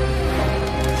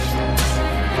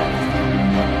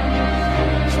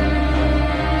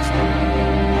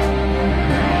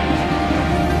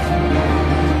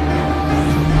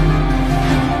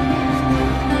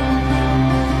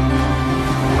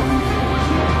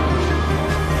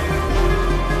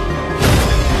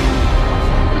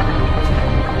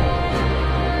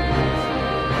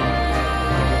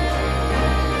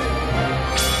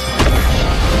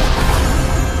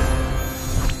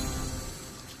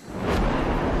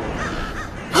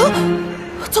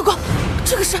糟糕，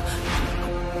这个是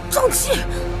瘴气，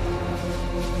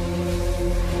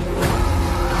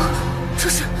这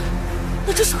是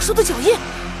那只小兽的脚印。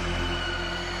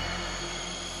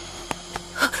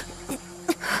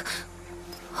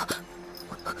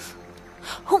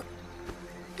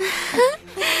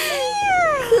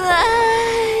可爱。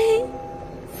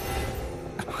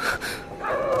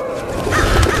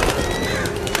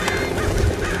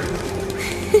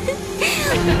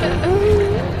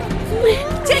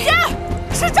姐姐，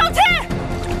是瘴气！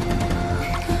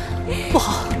不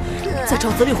好，在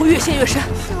沼泽里会越陷越深，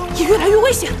也越来越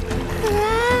危险。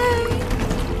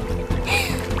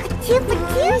听不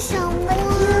听什么呀？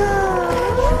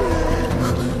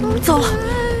糟了，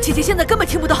姐姐现在根本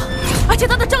听不到，而且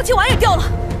她的瘴气丸也掉了。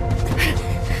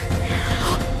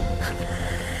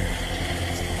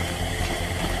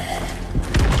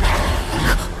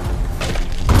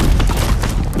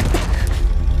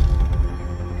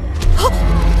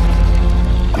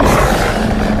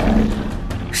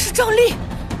是瘴力，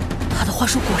她的幻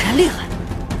术果然厉害。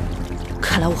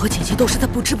看来我和姐姐都是在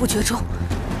不知不觉中，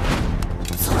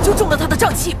早就中了她的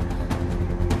瘴气。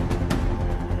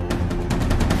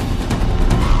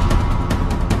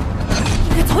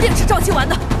应该早点吃瘴气丸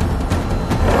的。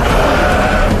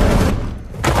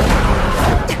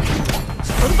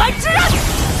纯白之刃！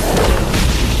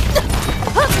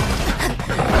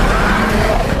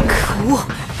可恶，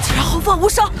竟然毫发无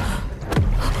伤！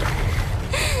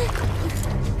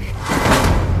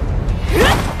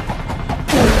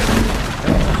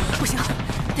不行，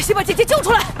得先把姐姐救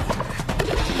出来！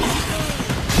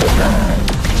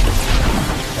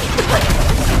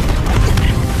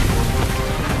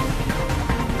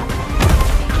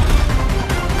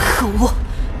可恶，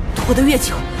拖得越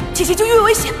久，姐姐就越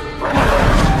危险。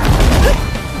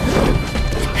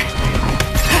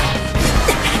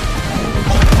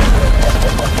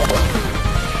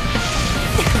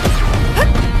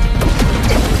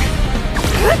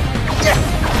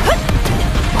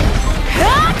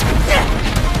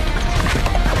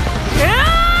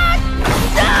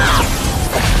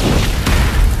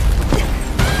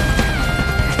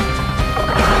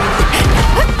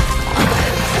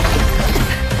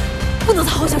不能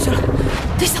再耗下去了，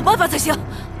得想办法才行。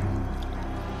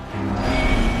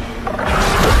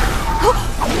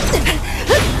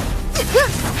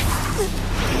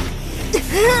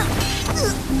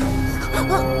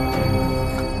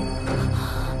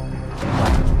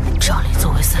瘴力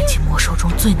作为3级魔兽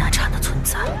中最难缠的存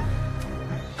在，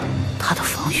它的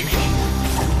防御力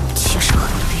其实很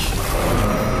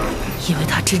低，因为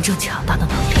它真正强大的能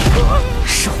力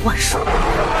是幻术。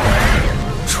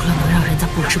除了能让人在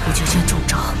不知不觉间中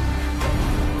招，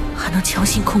还能强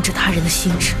行控制他人的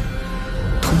心智，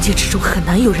同界之中很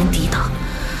难有人抵挡。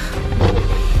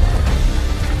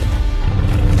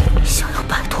想要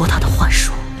摆脱他的幻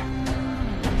术，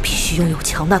必须拥有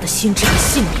强大的心智和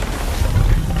信念，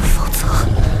否则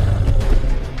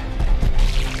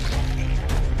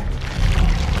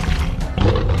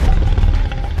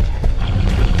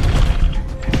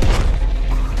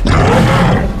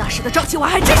那时的瘴气丸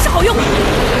还真是好用，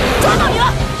抓到你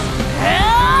了！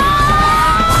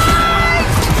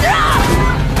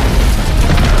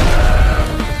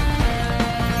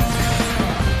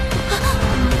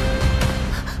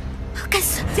该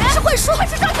死，竟然是幻术，还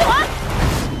是瘴气丸！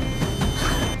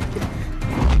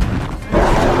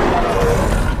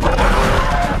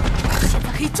现在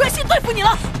可以专心对付你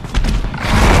了。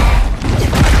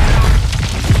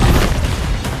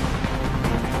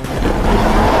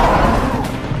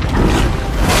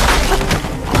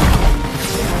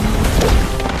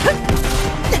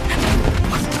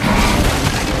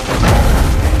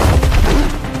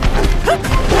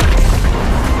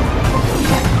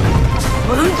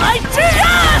纯白之刃！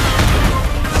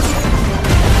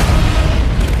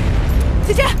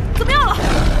姐姐，怎么样了？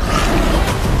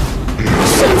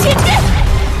圣剑剑！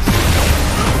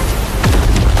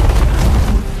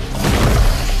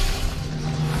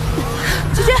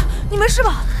姐姐，你没事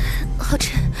吧？皓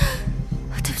晨，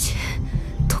对不起，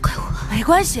都怪我。没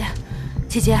关系，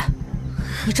姐姐，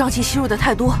你瘴气吸入的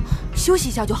太多，休息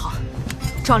一下就好。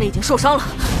瘴力已经受伤了，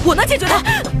我能解决他。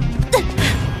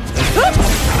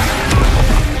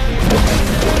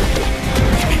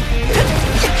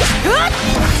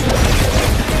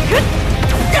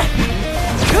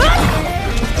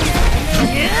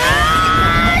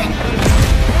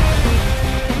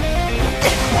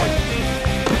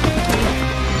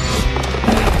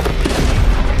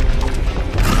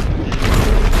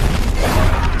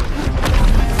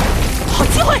好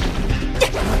机会！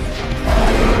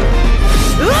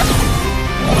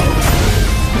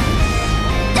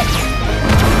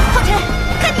皓晨，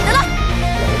看你的了！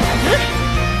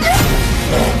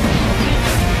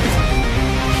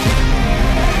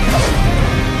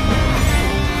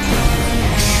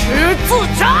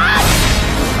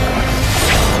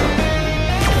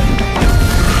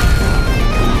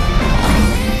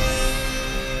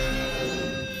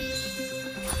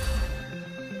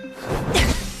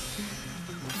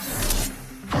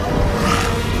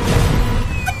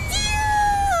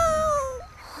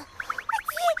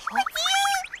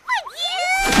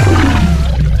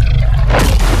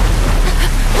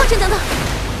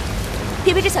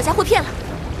别被这小家伙骗了，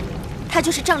他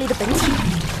就是瘴疠的本体，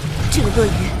这个鳄鱼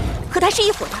和他是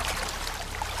一伙的。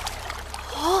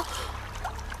哦，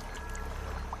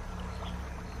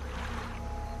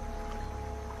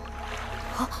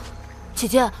啊，姐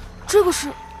姐，这个是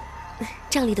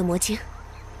瘴疠的魔晶，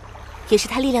也是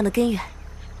他力量的根源。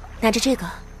拿着这个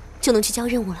就能去交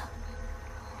任务了。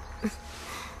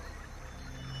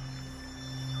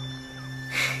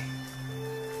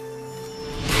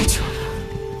太久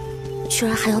了，居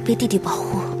然还要被弟弟保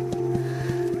护，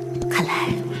看来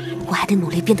我还得努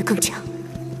力变得更强。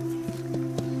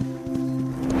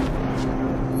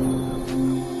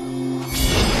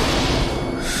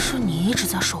是你一直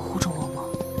在守护着我吗？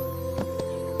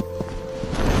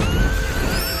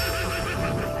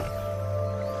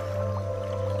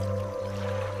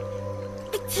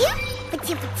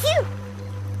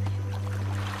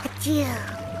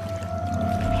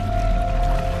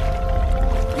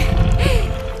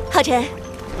皓晨，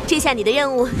这下你的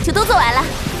任务就都做完了。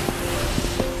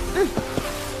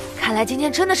看来今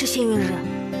天真的是幸运日，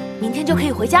明天就可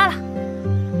以回家了。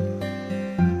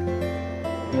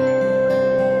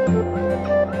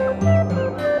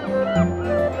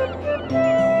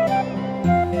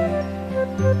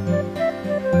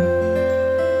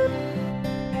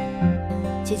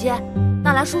姐姐，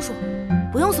纳兰叔叔，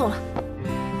不用送了。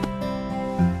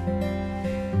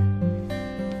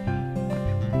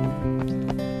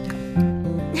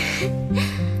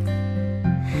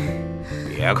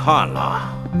别看了，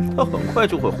他很快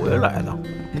就会回来的。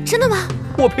真的吗？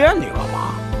我骗你干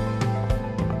嘛？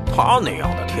他那样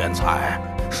的天才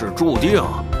是注定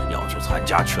要去参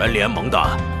加全联盟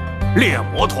的猎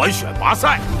魔团选拔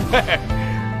赛。嘿嘿，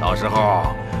到时候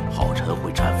皓晨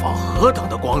会绽放何等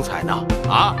的光彩呢？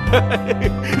啊，嘿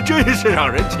嘿，真是让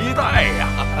人期待呀！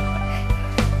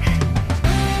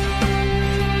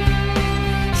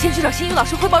先去找星宇老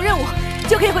师汇报任务，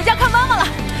就可以回家看妈妈了。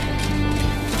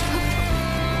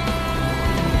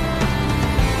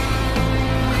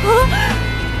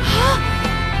好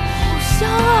香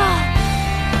啊！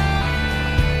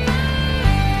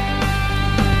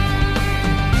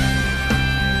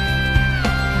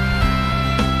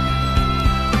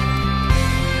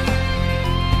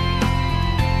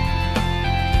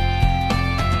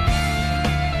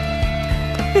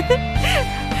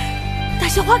带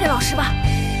些花给老师吧。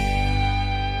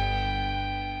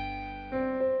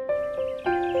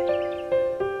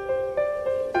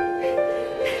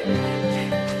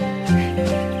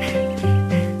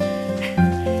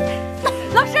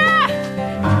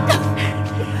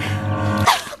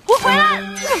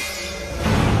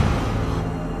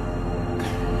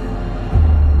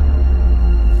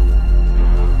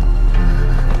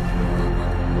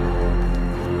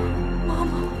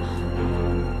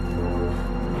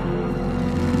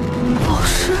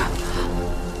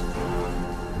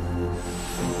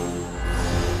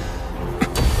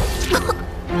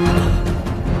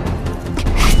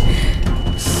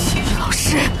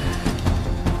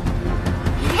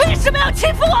欺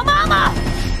负我妈妈！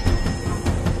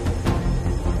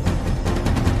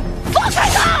放开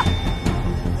他！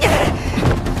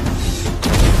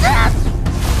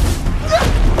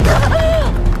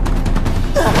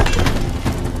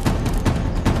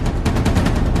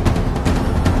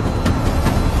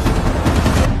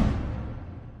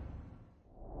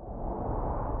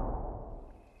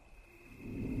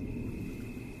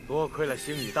多亏了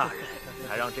星宇大人，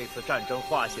才让这次战争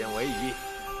化险为夷。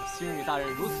星宇大人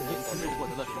如此年轻就获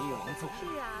得了神印王座，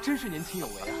真是年轻有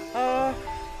为啊！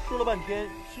说了半天，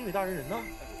星宇大人人呢？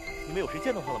你们有谁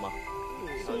见到他了吗？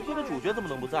本作的主角怎么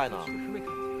能不在呢？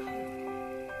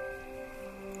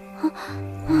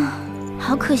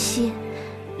好可惜，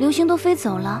流星都飞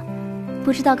走了，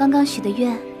不知道刚刚许的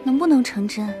愿能不能成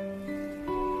真。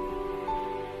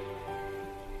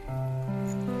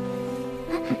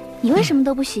你为什么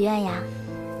都不许愿呀？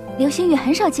流星雨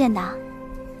很少见的。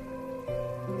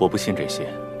我不信这些，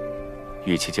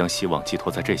与其将希望寄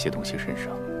托在这些东西身上，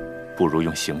不如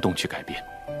用行动去改变。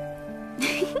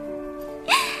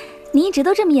你一直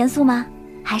都这么严肃吗？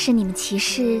还是你们骑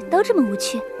士都这么无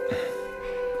趣？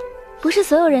不是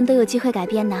所有人都有机会改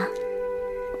变的，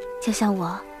就像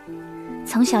我，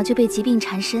从小就被疾病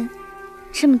缠身，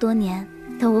这么多年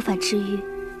都无法治愈。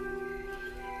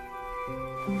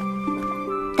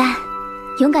但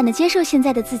勇敢地接受现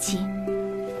在的自己，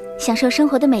享受生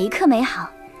活的每一刻美好，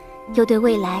又对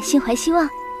未来心怀希望，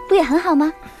不也很好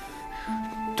吗？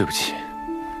对不起，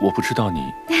我不知道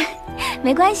你。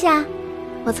没关系啊，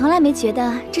我从来没觉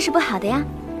得这是不好的呀，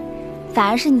反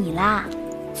而是你啦，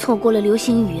错过了流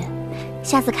星雨，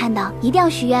下次看到一定要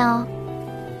许愿哦。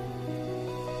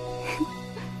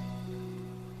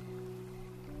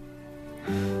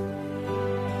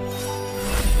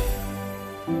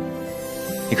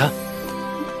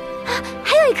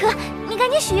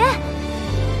你许愿。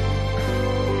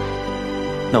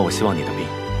那我希望你的病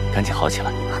赶紧好起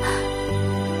来。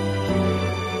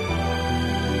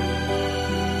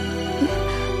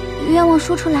愿望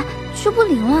说出来却不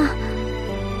灵了。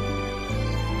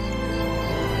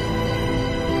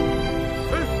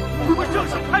舞会正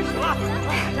式开始了，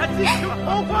大家继续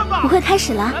狂欢吧！舞会开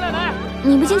始了，来，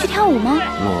你不进去跳舞吗？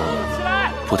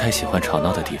我不太喜欢吵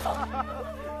闹的地方。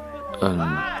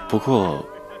不过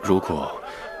如果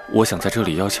我想在这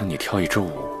里邀请你跳一支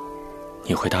舞，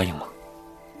你会答应吗？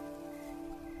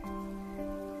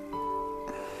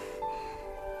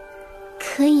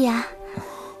可以啊。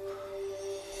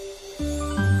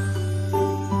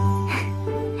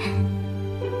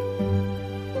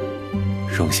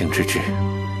荣幸之至。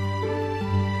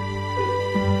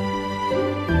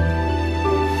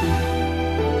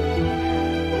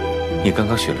你刚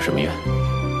刚许了什么愿？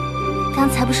刚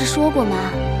才不是说过吗？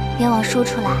愿望说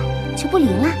出来就不灵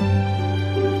了。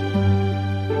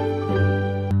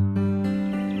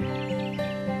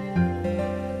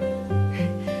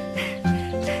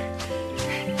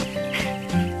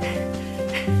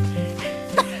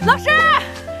老师，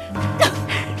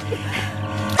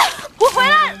我回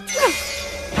来。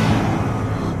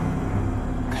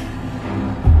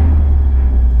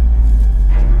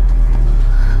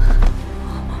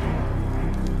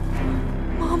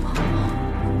妈妈，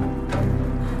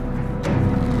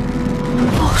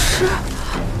老师，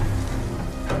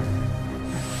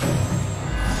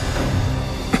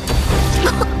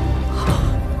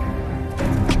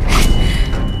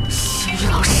星宇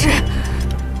老师。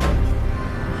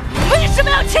为什么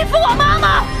要欺负我妈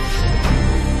妈？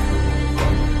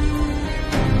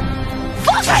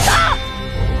放开她！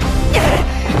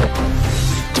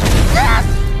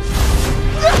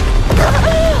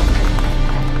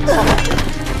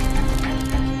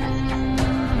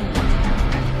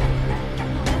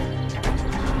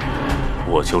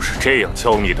我就是这样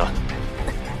教你的。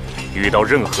遇到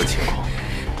任何情况，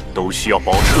都需要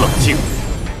保持冷静。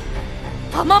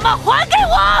把妈妈还给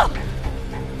我！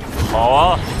好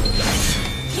啊，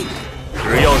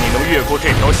只要你能越过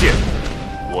这条线，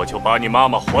我就把你妈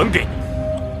妈还给你。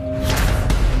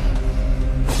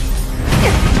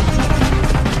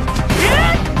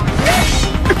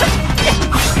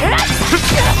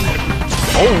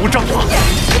毫无章法。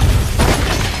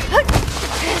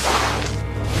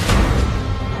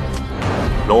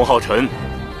龙浩辰，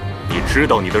你知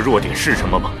道你的弱点是什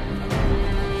么吗？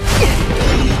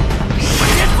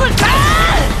十字斩！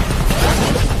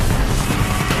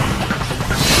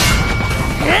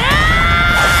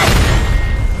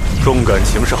重感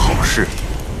情是好事，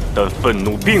但愤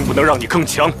怒并不能让你更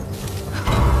强。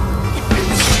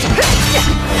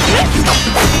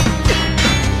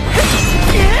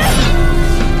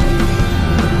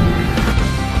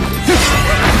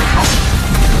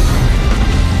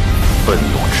愤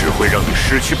怒只会让你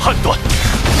失去判断。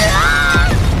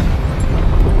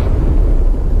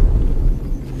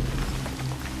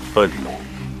愤怒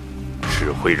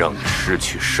只会让你失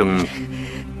去生命。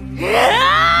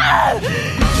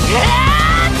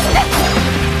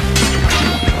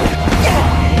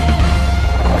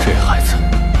这孩子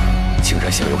竟然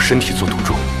想用身体做赌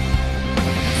注。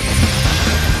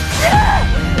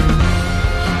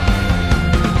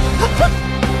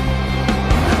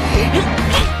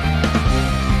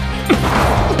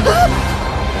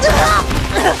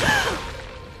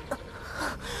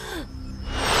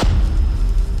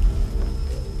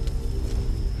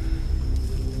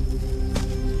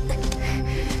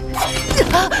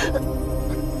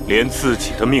连自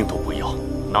己的命都不要，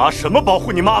拿什么保护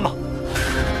你妈妈？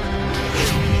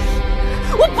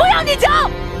我不要你讲！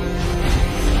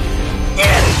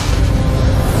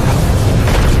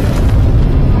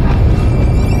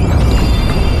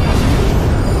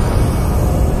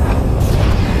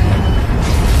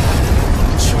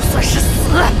就算是死，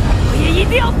我也一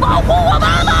定要保护我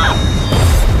妈妈！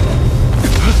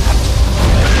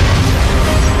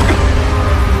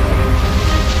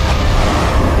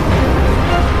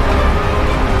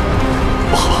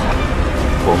不好，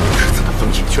光明之子的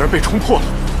封印居然被冲破了。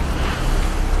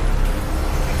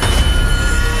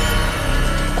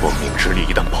光明之力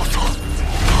一旦暴走，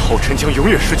浩辰将永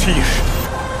远失去意识。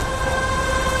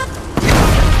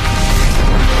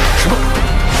什么？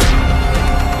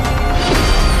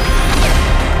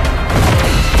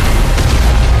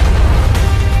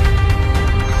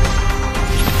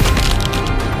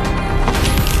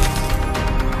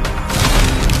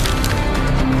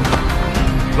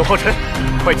龙浩辰，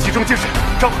快集中精神，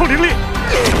掌控灵力！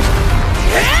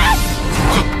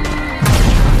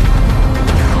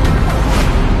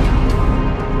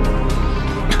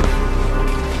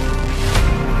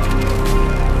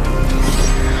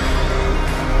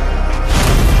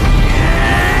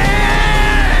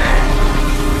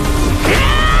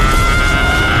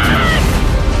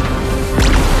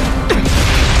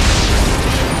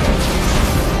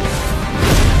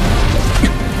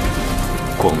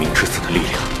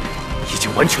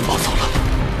走了。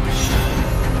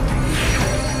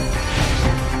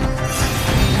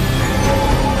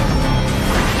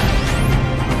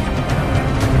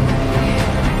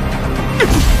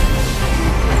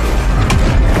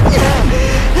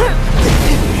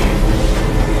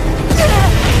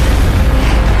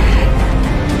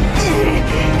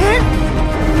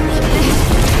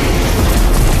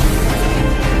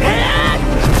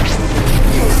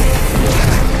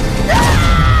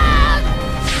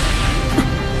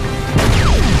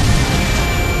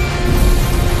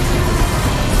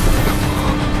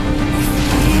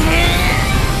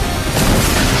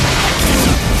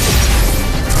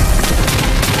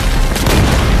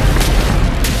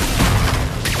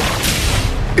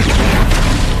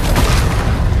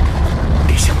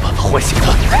唤醒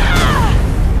他！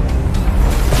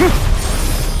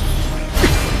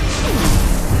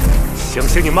相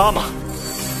信你妈妈，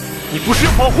你不是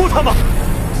要保护她吗？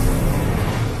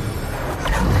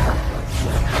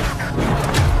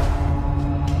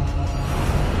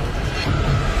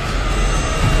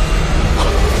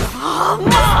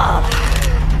妈！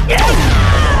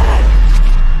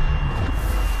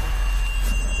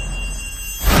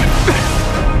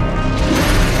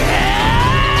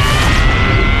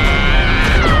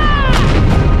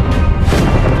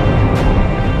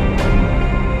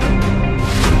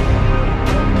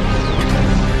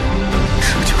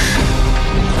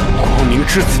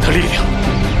之子的力量。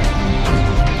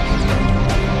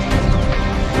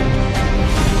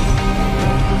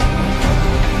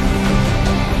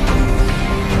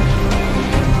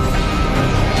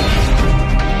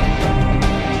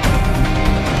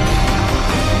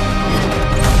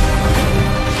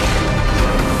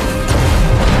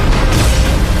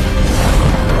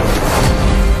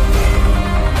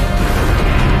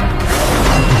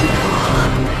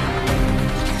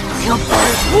我要保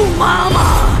护妈妈。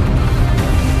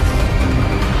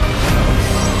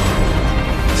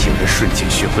竟然瞬间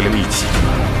学会了秘籍，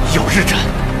要日斩！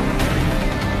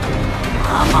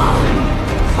妈妈，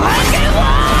还给我！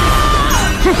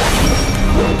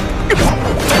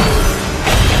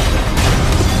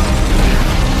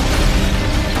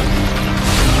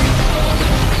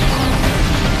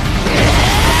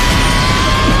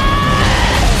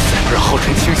再不让皓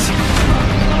晨清醒，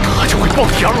他就会爆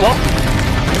体而亡。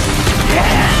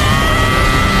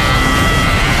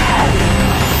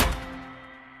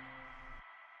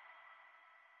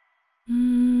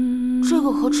这个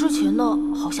和之前的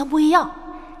好像不一样，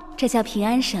这叫平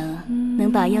安绳，能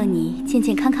保佑你健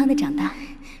健康康的长大。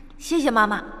谢谢妈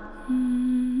妈。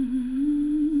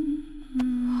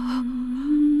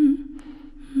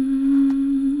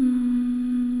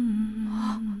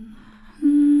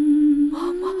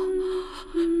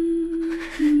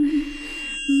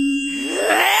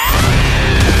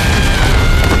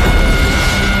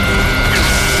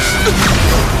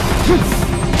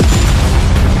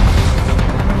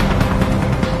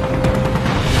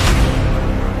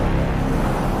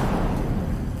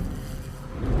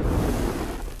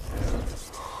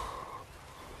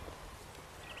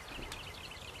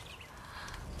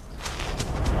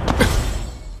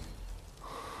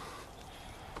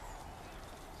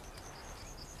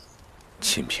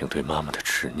仅凭对妈妈的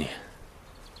执念，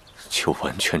就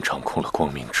完全掌控了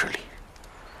光明之力。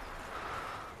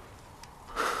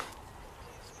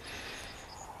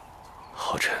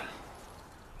皓晨，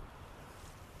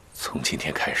从今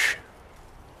天开始，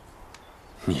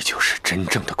你就是真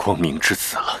正的光明之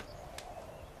子了。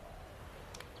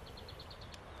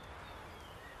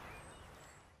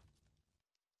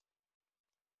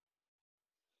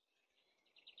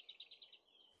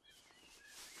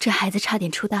这孩子差点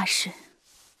出大事。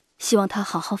希望他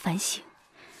好好反省，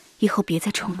以后别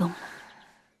再冲动了。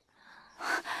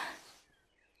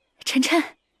晨晨，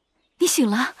你醒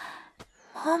了。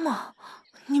妈妈，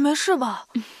你没事吧？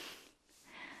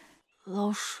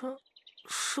老师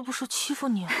是不是欺负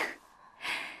你？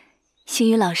星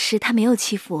宇老师他没有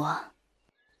欺负我。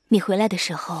你回来的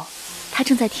时候，他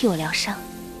正在替我疗伤。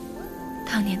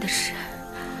当年的事，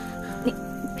你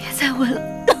别再问了。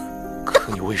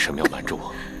可你为什么要瞒着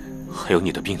我？还有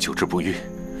你的病久治不愈。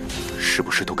是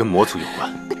不是都跟魔族有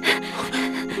关？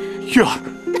月儿，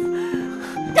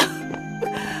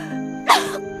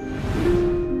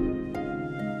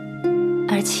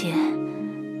而且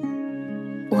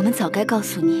我们早该告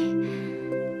诉你，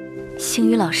星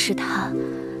宇老师他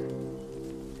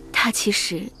其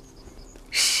实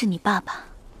是你爸爸。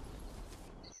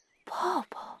爸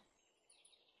爸？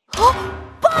啊，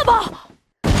爸爸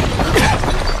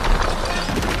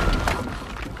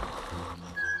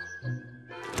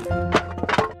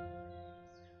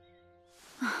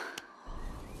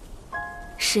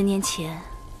！10年前，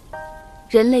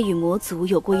人类与魔族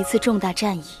有过一次重大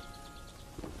战役，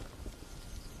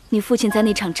你父亲在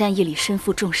那场战役里身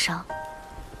负重伤，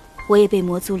我也被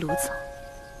魔族掳走。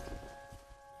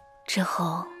之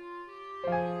后，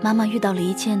妈妈遇到了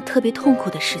一件特别痛苦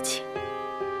的事情，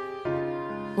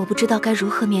我不知道该如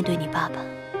何面对你爸爸，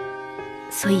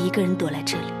所以一个人躲来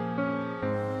这里。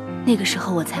那个时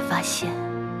候我才发现，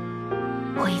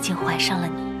我已经怀上了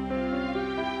你。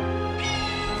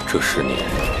这10年，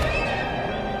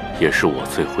也是我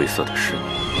最灰色的10年。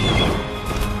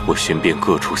我寻遍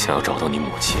各处，想要找到你母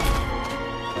亲，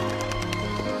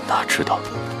哪知道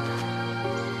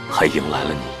还迎来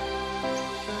了你。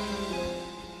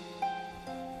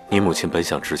你母亲本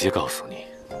想直接告诉你，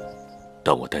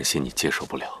但我担心你接受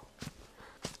不了，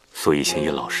所以先以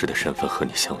老师的身份和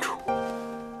你相处。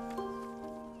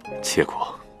结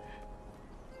果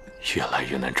越来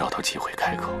越难找到机会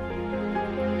开口。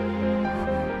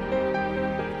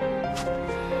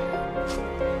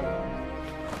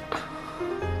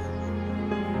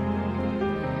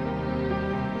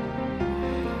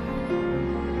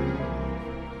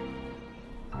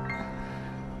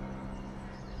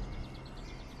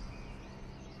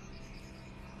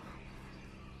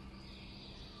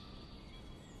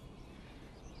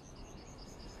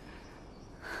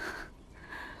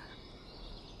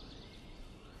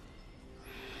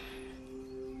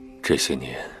这些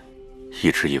年，一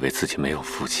直以为自己没有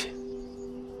父亲，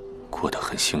过得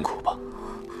很辛苦吧？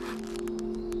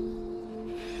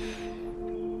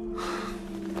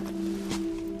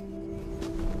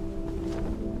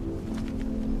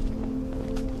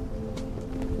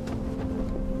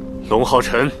龙皓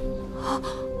晨，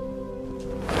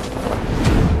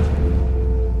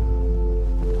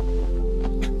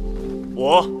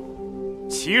我，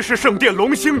骑士圣殿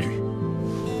龙星宇，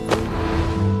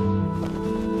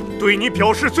对你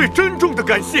表示最珍重的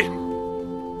感谢。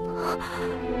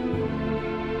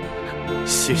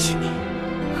谢谢你，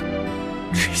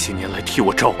这些年来替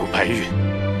我照顾白云，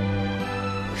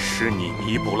是你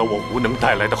弥补了我无能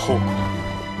带来的后果，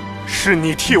是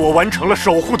你替我完成了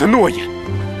守护的诺言。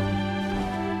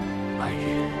白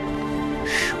云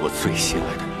是我最心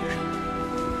爱的女人，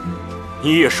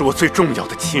你也是我最重要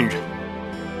的亲人，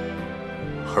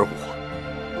而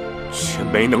我却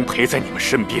没能陪在你们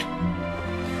身边。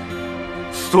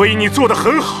所以你做得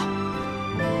很好，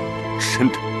真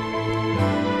的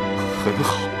很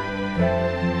好。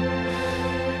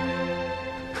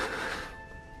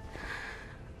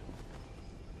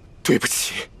对不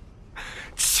起，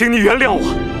请你原谅我。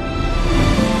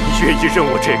你愿意认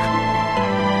我这个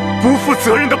不负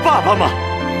责任的爸爸吗？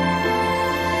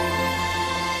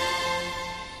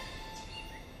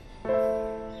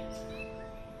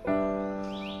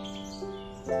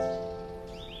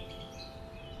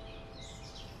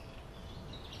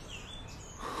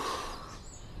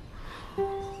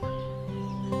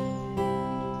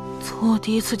从我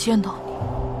第一次见到你，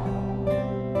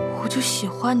我就喜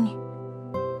欢你，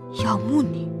仰慕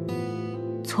你。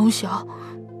从小，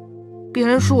别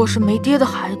人说我是没爹的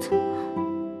孩子，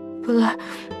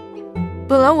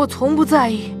本来我从不在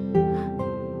意。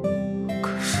可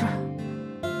是，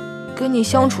跟你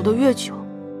相处的越久，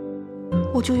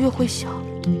我就越会想，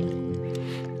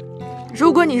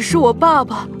如果你是我爸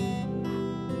爸，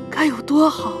该有多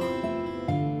好。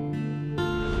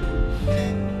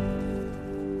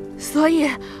所以，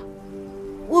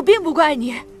我并不怪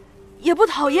你，也不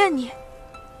讨厌你。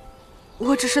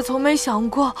我只是从没想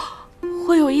过，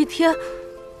会有一天，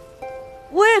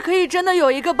我也可以真的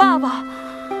有一个爸爸，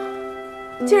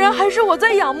竟然还是我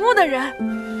最仰慕的人。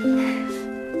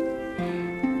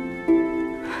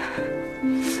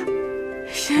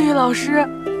星宇老师，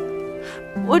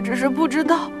我只是不知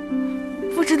道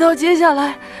接下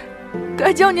来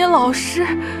该叫您老师，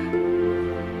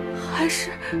还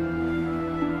是……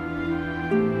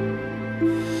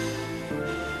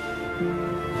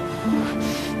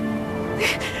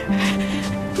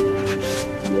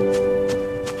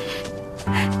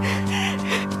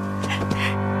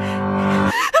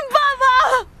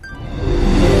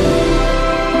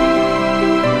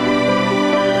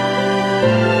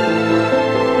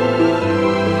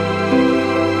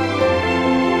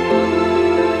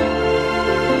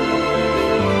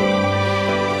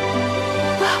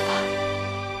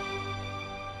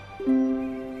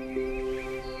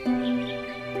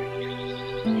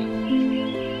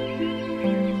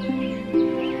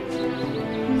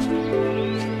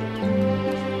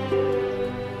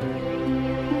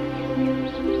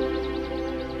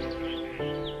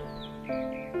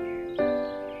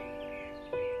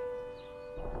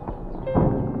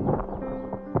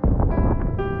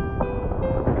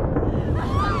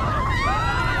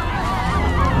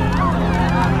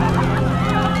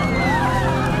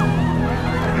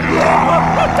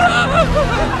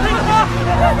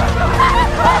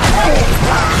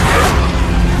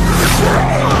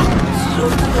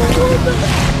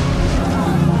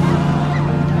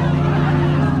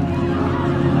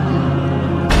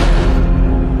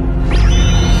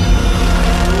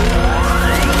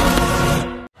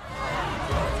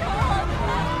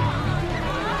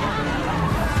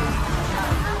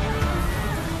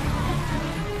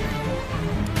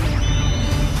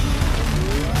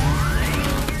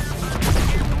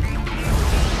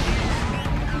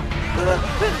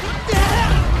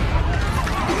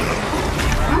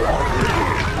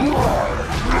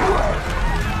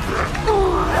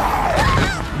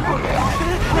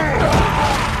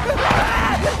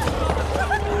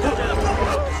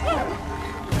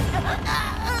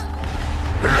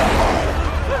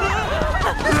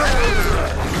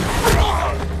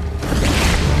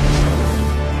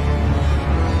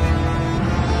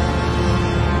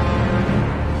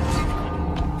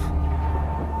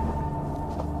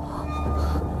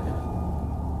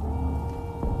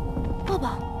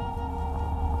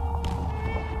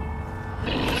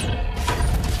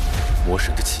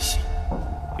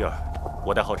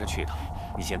我带皓晨去一趟，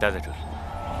你先待在这里。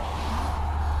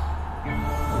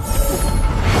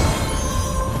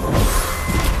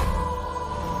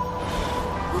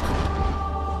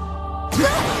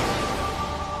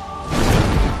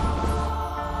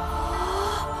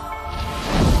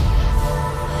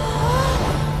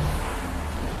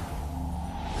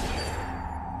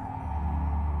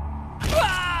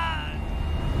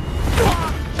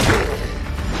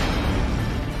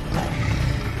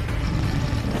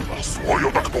所有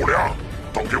的口粮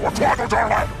都给我抓到这儿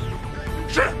来！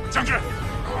是，将军。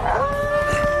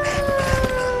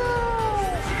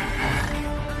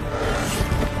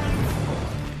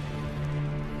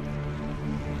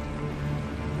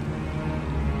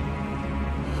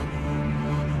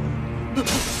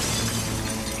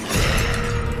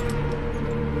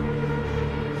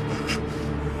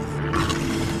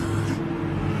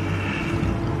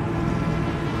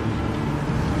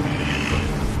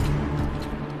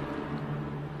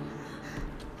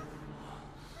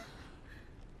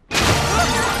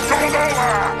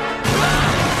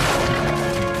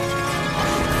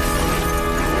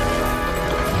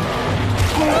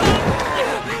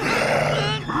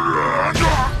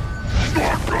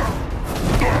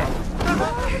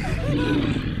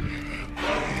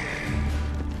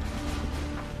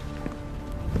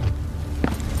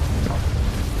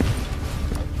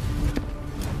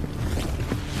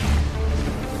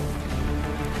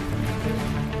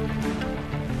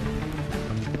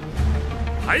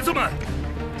孩子们，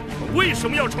你们为什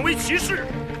么要成为骑士？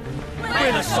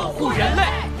为了守护人类，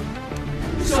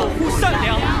守护善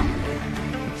良，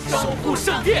守护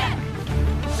圣殿，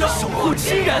守护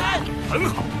亲人。很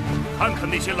好，看看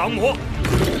那些狼魔，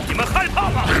你们害怕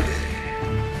吗？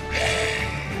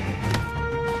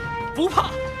不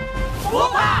怕，不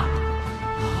怕。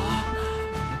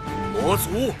魔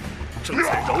族正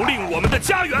在蹂躏我们的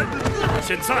家园，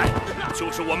现在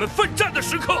就是我们奋战的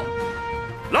时刻。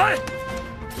来！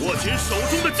握紧手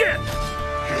中的剑，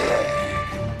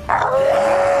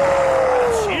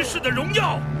骑士的荣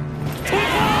耀，出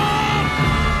发！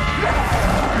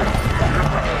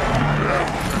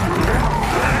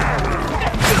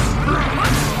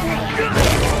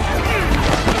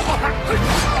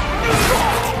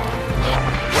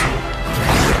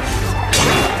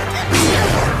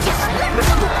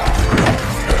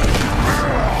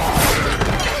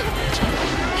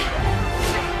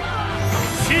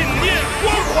信念光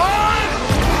环！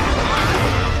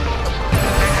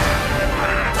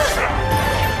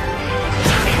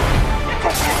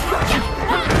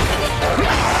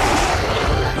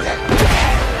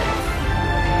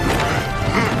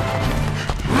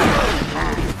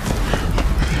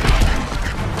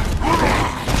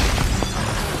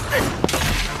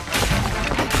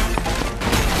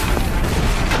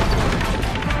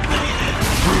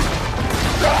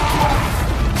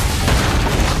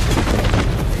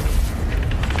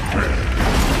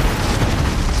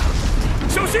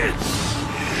小心！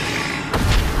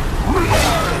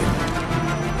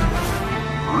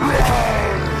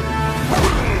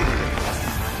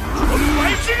纯白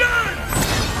之刃！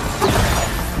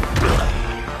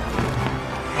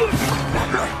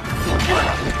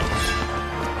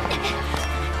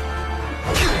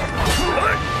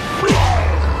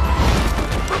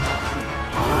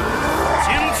荆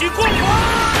棘光环！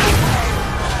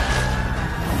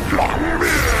狼灭！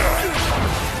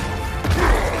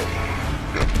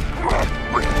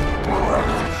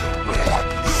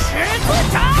十字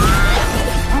斩！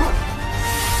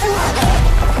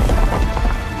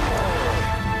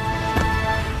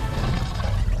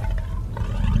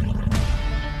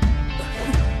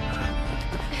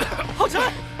皓晨，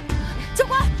教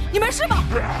官，你没事吗？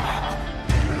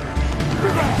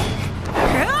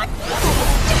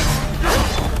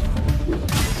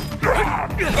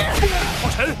皓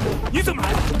晨，你怎么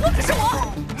来了？不只是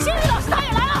我，星宇老师他也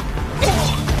来了。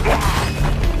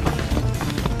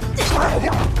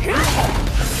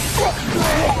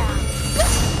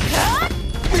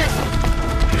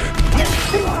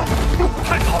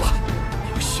太好了，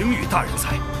有星宇大人在，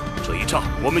这一仗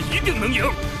我们一定能赢。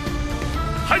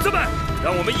孩子们，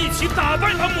让我们一起打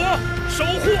败狼魔，守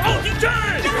护奥丁镇！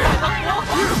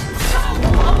守护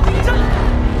奥丁镇！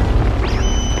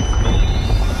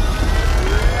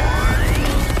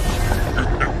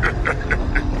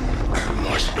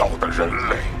可笑的人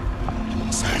类，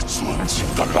在尊敬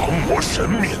的狼魔神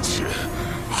面前，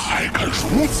还敢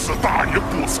如此大言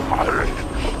不惭，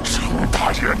睁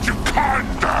大眼睛看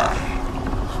着！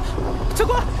教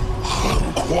官，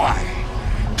很快，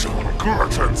整个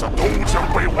镇子都将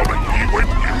被我们夷为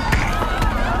平地。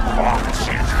放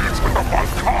弃愚蠢的反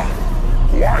抗，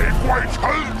乖乖臣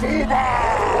服吧！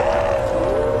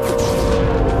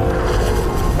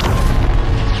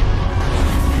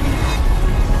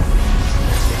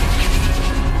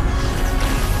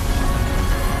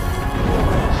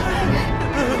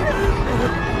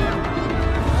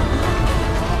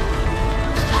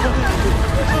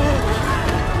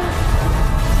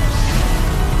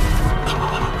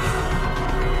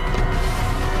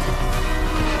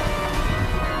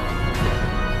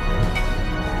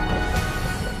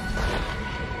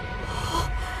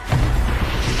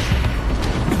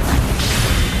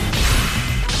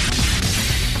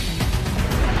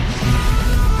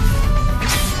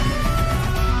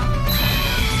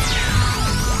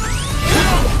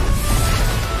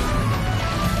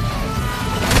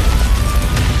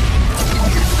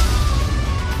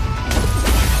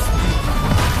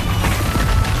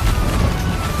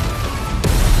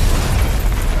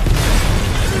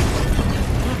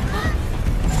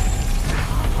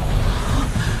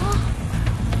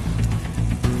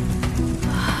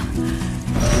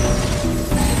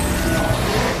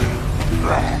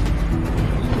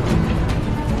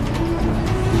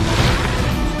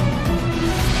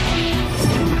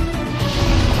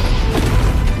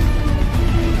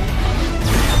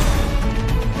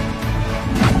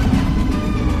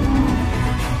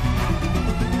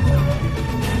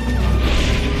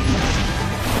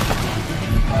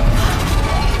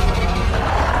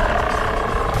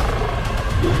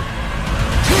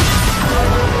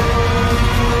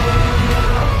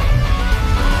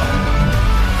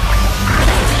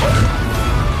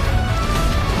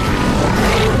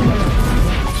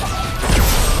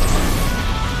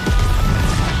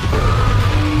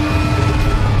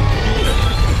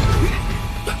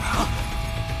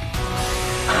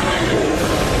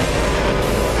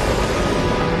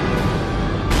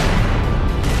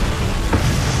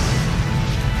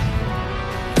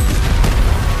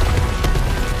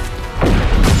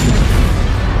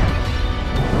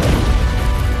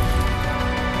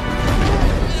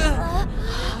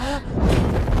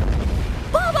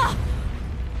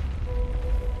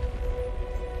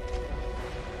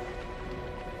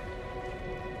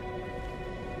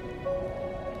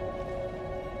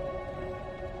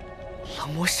狼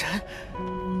魔神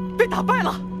被打败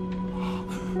了。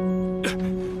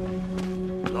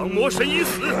狼魔神已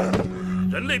死，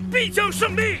人类必将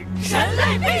胜利！人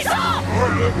类必胜！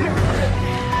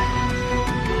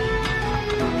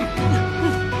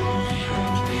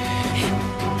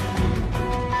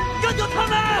干掉他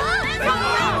们！家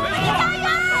园！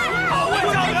保卫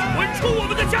家园，稳住我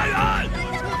们的家园！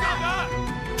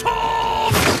冲！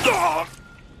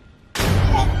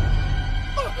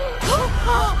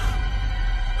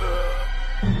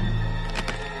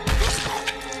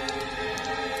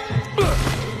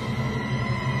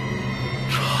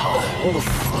吵死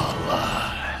了！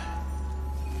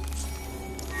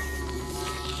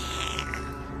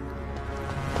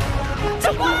长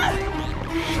官，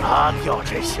杀掉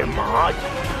这些蚂蚁！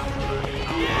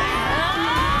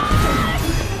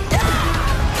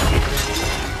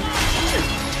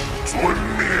尊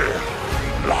灭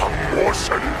狼魔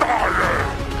神大人！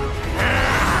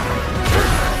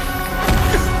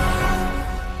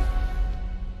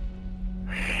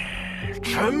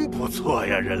真不错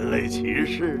呀，人类骑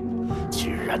士，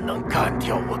居然能干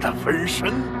掉我的分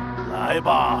身！来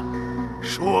吧，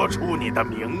说出你的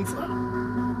名字，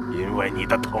因为你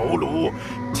的头颅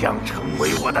将成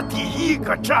为我的第一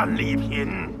个战利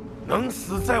品。能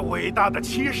死在伟大的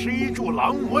71柱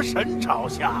狼魔神爪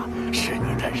下，是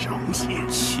你的荣幸。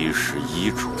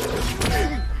71柱，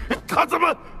他怎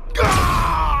么？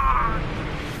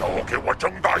都给我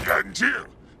睁大眼睛，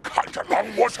看着狼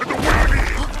魔神的威力！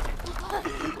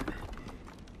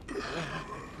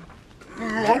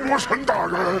狼魔神大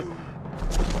人，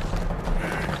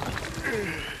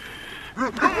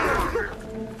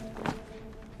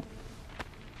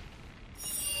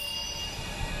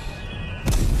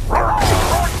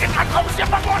你敢偷袭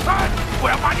本魔神，我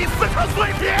要把你撕成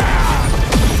碎片！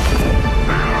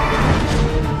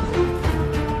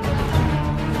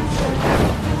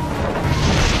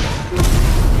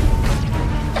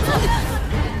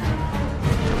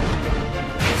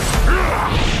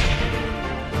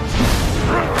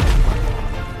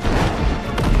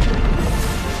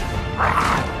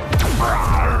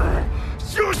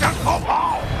休想逃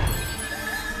跑！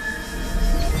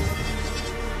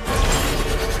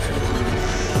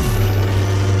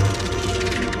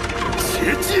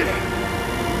结界！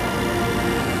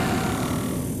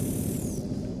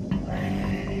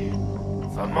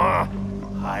怎么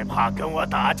害怕跟我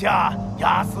打架，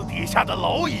压死底下的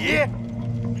蝼蚁？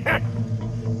哼，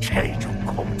这种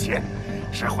空间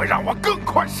是会让我更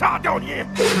快杀掉你。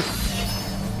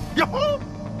哟，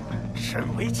身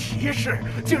为骑士，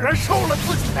竟然收了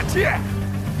自己的剑，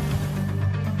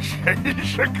真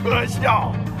是可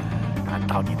笑！难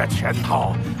道你的拳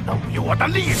头能比我的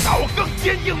利爪更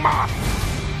坚硬吗？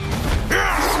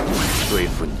对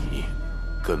付你，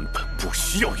根本不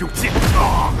需要用剑。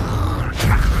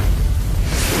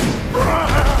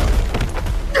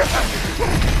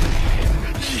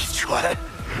一拳，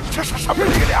这是什么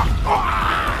力量？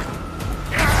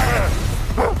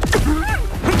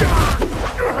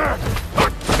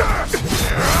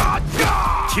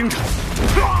听着，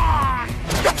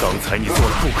刚才你做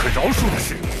了不可饶恕的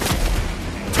事，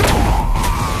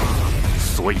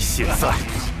所以现在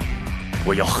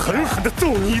我要狠狠地揍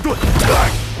你一顿。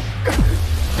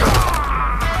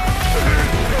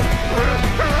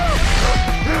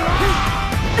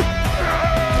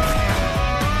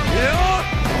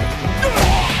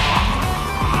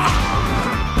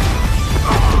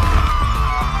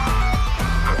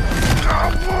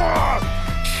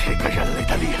这个人类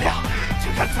的力量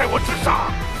竟然在我之上！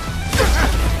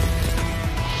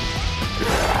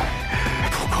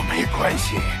不过没关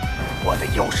系，我的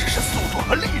优势是速度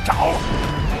和利爪，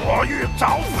魔域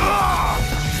沼泽！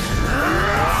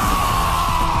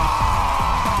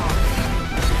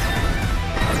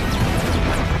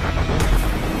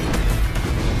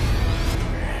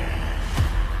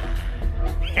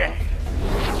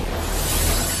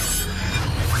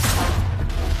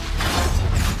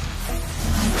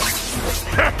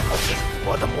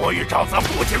我的魔域沼泽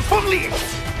不仅锋利，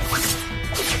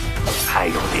还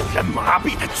有令人麻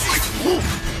痹的巨毒，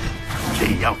这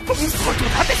样封锁住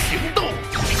他的行动，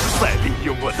再利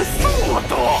用我的速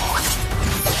度。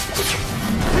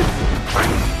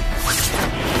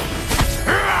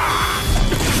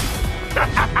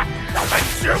很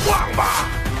绝望吧？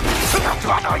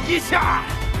抓到一下，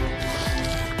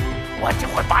我就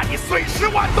会把你碎尸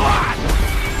万段。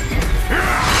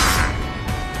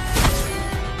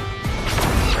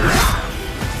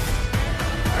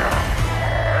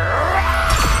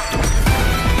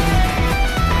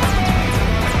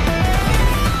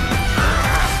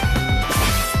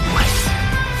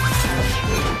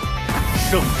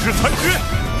圣之残缺！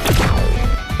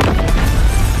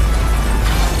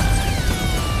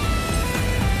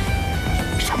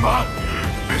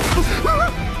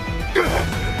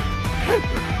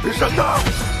神呢？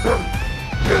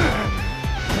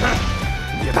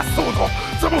你的速度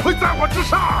怎么会在我之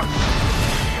上？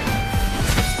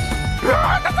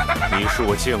你是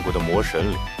我见过的魔神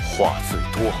里话最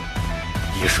多，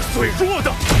也是最弱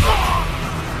的。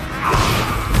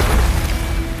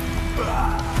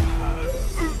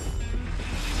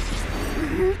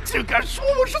竟敢说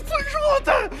我是最弱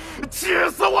的，气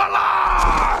死我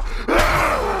了！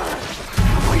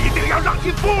我一定要让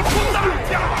你付出代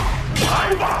价！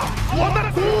来吧，我的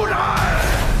仆人！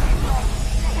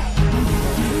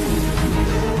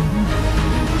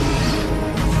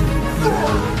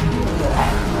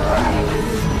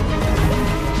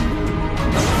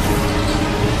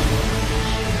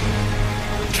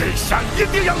这下一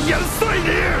定要碾碎你！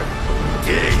地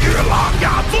狱狼牙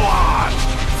钻！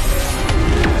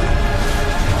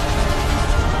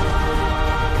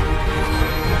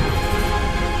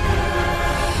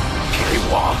给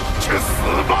我去死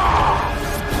吧！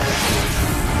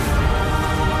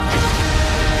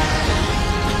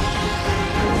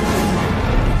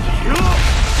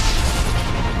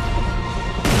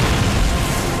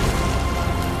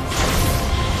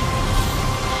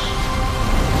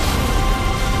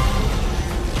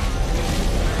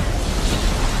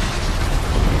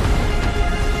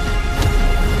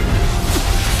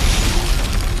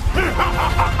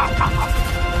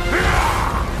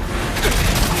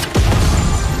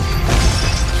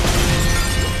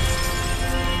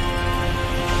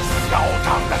嚣张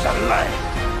的人类，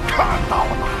看到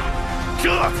了，这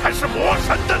才是魔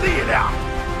神的力量！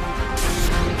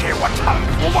给我臣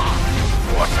服吧！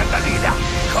魔神的力量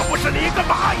可不是你一个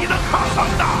蚂蚁能抗衡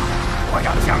的！我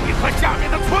要将你和下面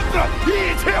的村子一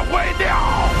起毁掉！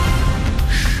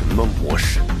什么魔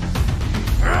神？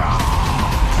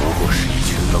不过是一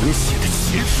群冷血的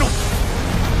禽兽！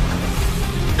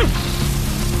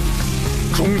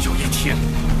终有一天，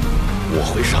我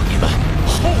会让你们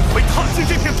后悔踏进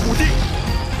这片土地！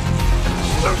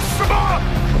什么？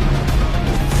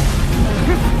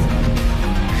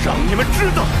让你们知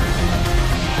道，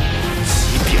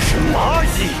即便是蚂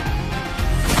蚁，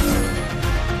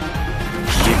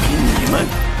也比你们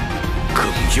更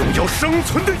拥有生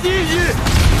存的意义！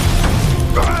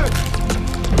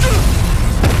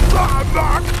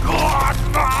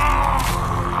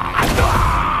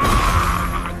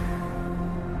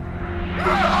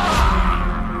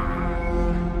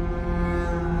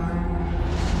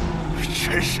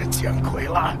真是见鬼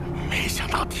了！没想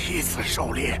到第一次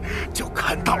狩猎就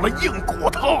看到了硬骨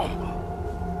头。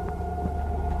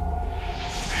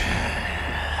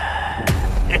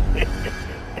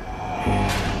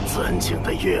尊敬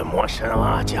的月魔神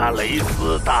阿加雷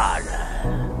斯大人，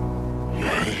原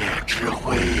野之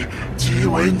辉即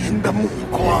为您的目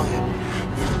光，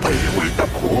卑微的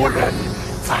仆人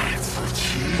在此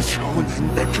祈求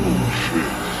您的重视。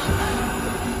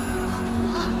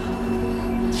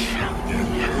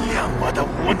我的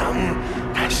无能，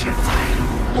但现在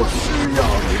我需要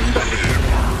您的力量。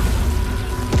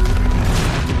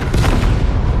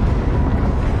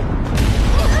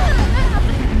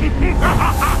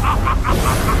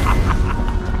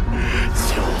就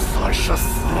算是死，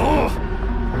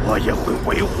我也会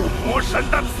维护魔神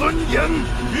的尊严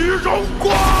与荣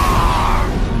光。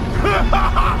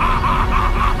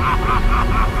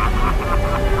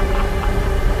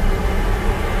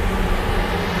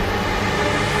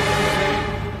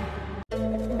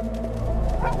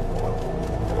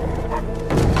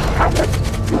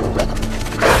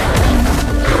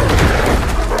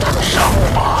上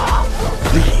马，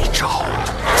利爪，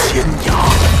尖牙，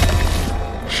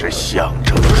是象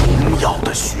征荣耀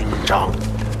的勋章。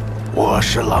我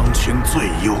是狼群最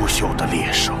优秀的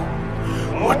猎手，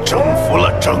我征服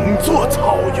了整座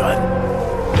草原。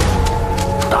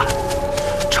但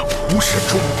这不是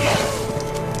终点，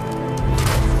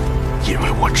因为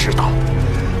我知道，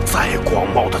再广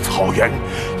袤的草原，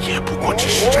也不过只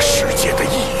是这世界的一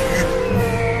隅。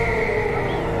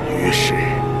于是，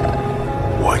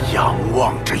我仰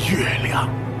望着月亮，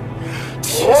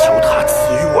祈求它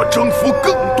赐予我征服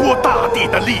更多大地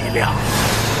的力量。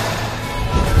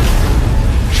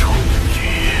终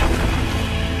于，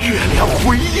月亮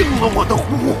回应了我的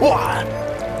呼唤。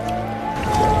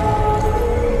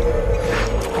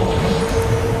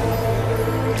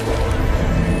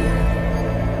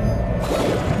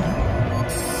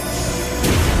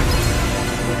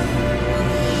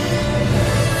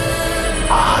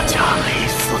阿加雷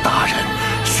斯大人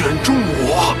选中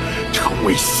我成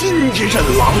为新一任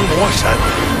狼魔神，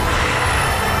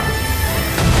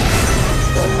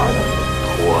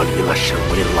脱离了身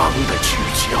为狼的躯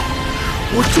壳，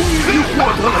我终于获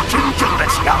得了真正的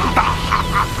强大。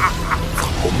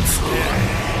从此，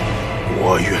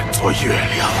我愿做月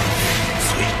亮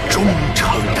最忠诚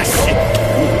的信徒。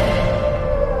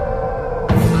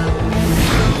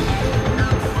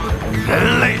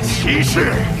人类骑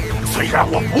士，虽然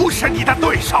我不是你的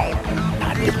对手，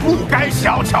但你不该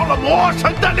小瞧了魔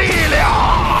神的力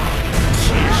量。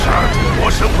72主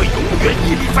魔神会永远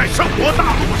屹立在圣魔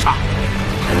大陆上，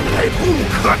人类不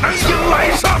可能迎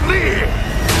来胜利。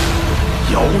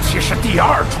尤其是第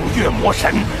2主月魔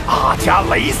神阿加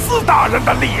雷斯大人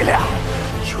的力量，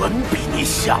远比你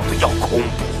想的要恐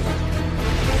怖。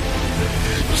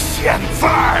现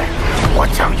在，我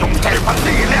将用这份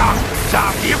力量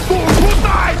让你付出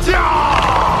代价。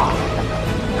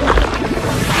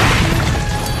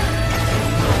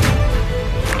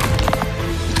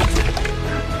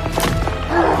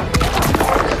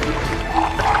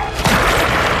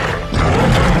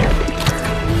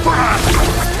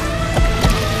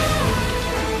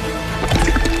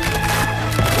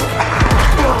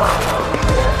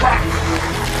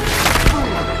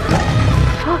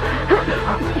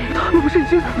他们不是已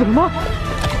经死了吗？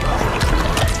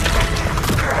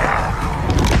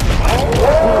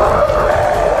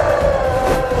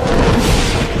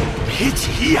别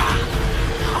急呀，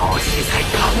好戏才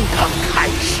刚刚开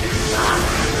始呢。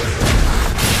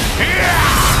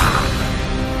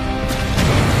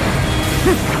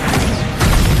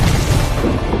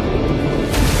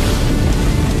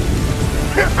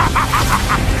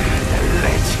人类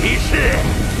骑士，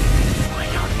我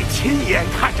要你亲眼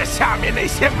看着下面那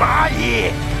些蚂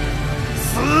蚁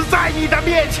死在你的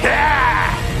面前。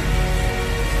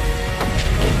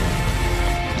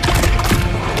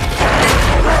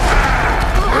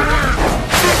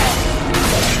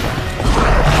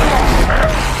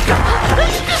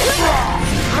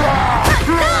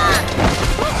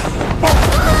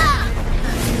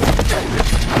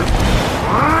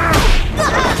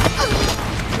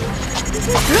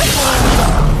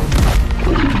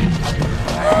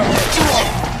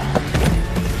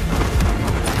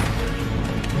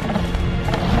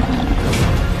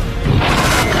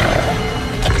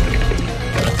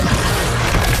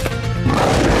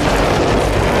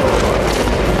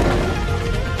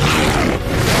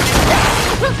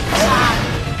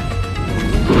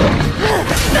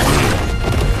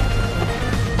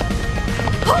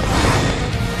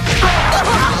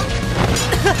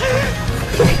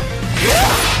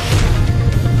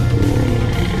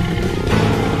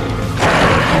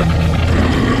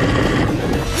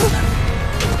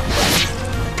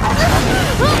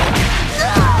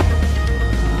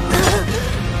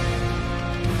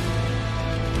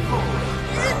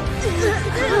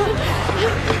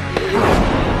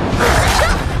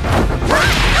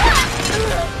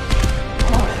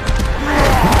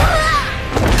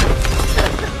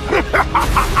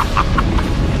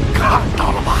看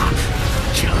到了吧，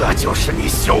这就是你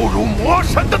羞辱魔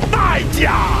神的代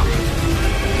价。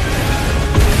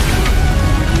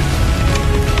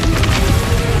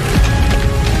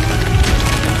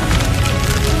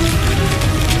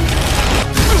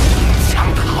想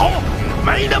逃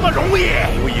没那么容易，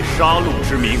我以杀戮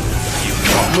之名净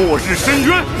化末日深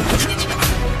渊。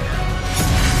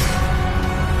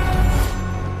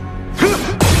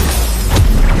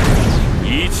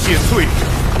一切罪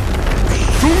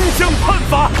终将判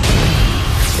罚。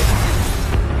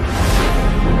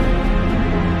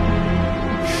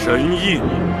神印。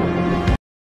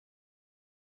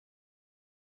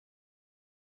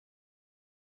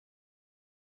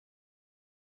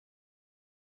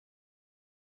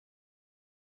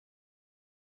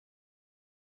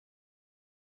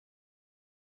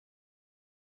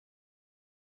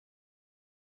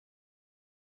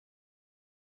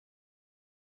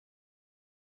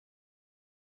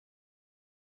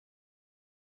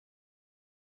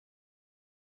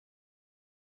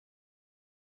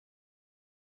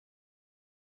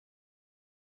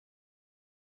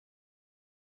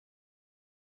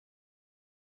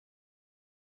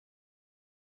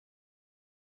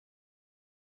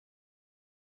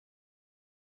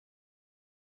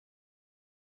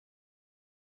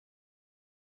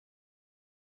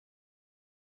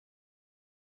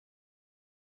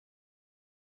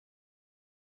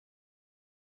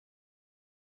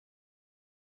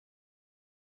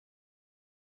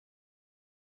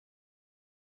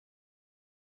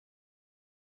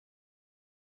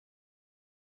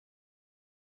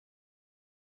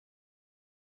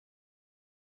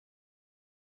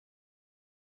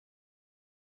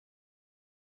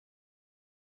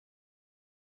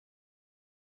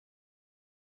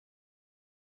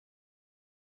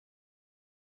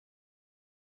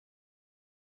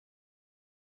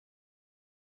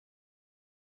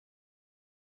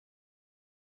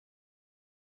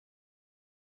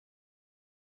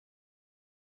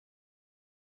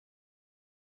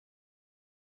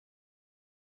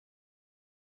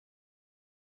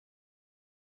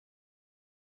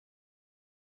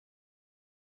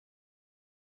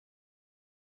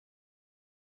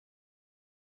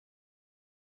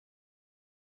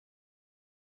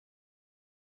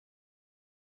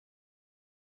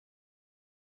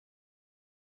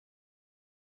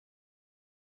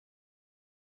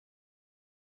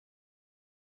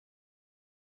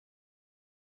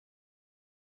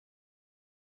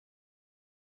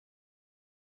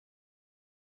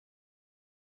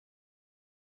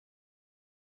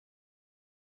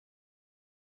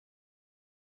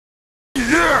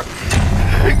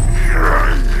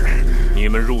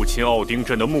侵奥丁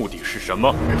镇的目的是什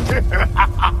么？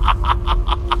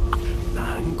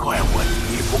难怪我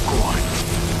敌不过你。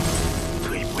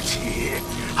对不起，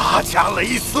阿加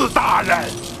雷斯大人，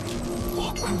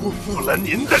我辜负了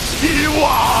您的期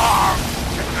望。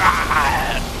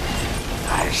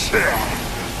但是，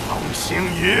龙星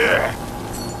宇，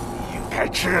你应该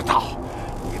知道，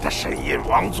你的神印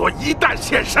王座一旦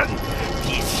现身，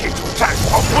第7主战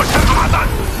狂魔神阿难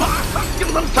马上就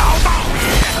能找到你，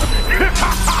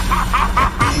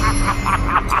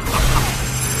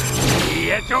你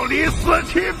也就离死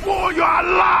期不远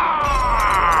了。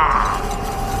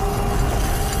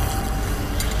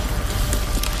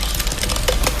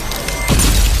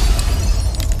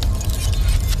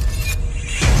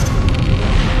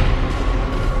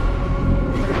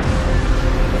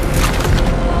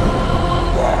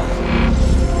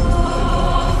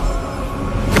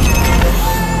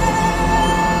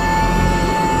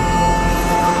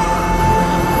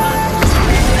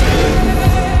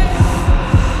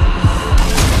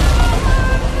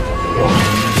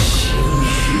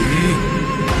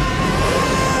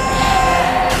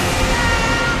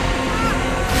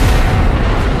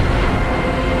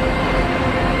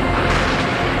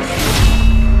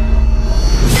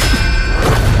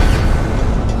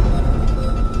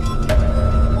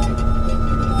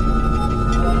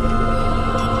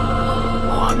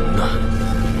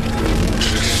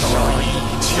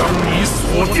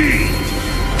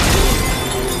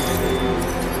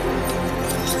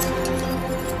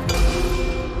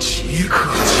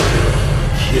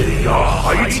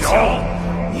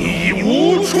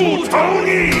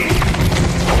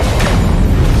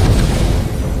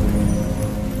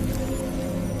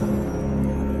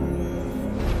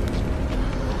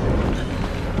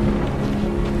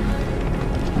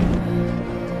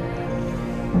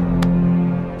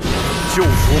救赎。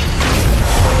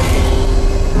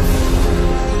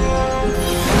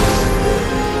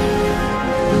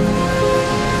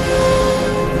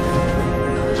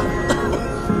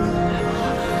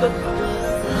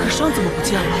我的伤怎么不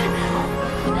见了？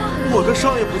我的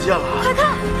伤也不见了。快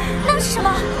看，那是什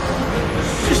么？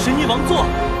是神印王座，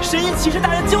神印骑士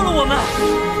大人救了我们。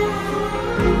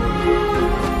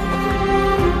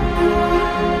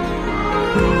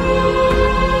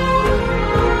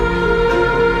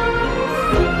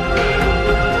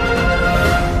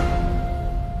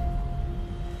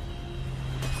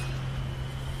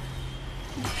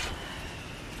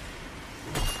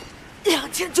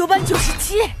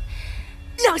2997、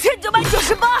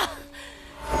2998、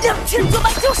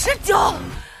2999，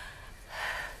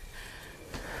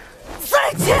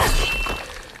再见。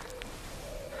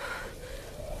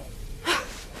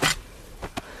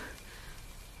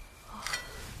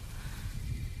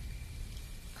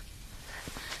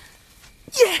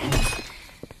1、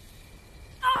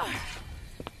2、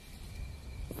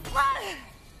3。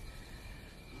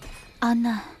阿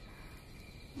难，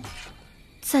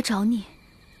在找你。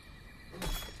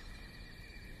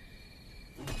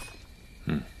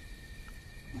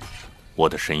我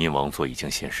的神印王座已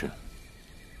经现身，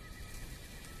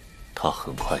他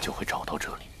很快就会找到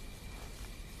这里。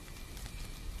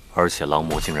而且狼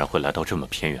魔竟然会来到这么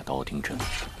偏远的奥丁镇，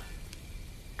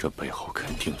这背后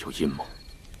肯定有阴谋，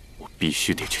我必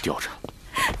须得去调查。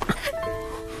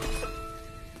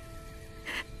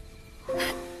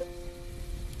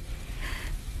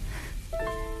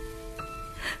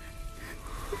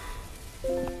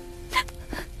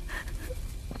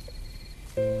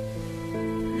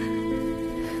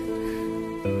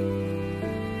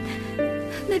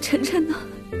那晨晨呢？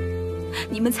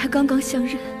你们才刚刚相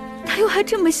认，他又还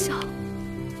这么小。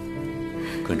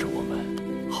跟着我们，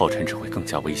皓晨只会更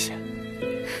加危险。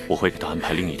我会给他安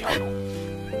排另一条路，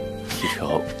一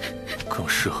条更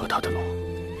适合他的路。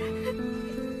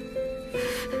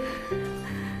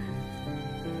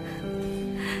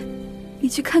你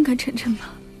去看看晨晨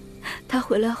吧，他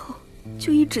回来后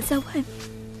就一直在外面。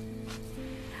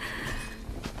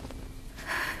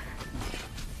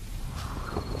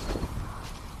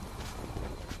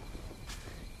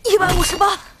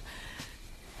158、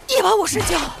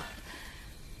159、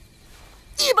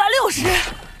160、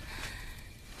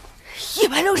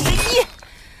161。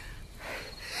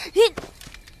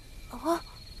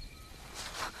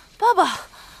爸爸，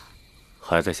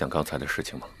还在想刚才的事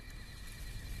情吗？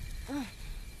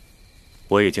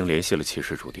我已经联系了骑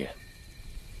士主殿，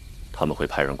他们会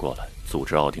派人过来组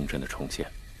织奥丁镇的重建。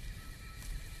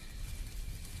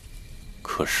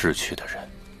可逝去的人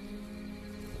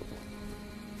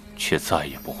却再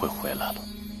也不会回来了。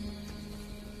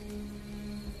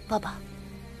爸爸，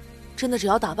真的只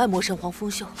要打败魔神黄风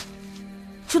秀，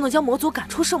就能将魔族赶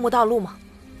出圣魔大陆吗？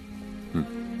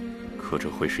可这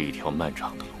会是一条漫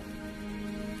长的路，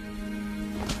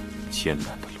艰难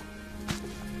的路。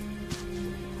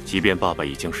即便爸爸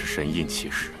已经是神印骑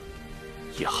士，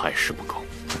也还是不够。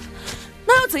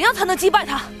那要怎样才能击败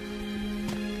他？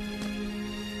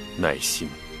耐心。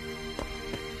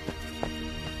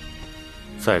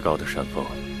再高的山峰，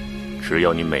只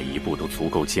要你每一步都足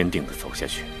够坚定地走下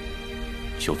去，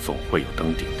就总会有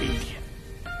登顶的一天。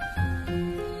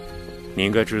你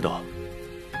应该知道，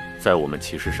在我们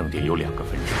骑士圣殿有2个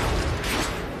分支，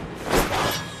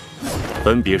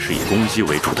分别是以攻击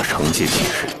为主的惩戒骑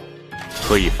士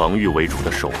和以防御为主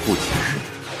的守护骑士。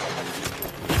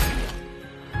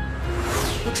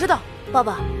我知道，爸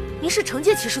爸，您是惩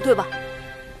戒骑士对吧？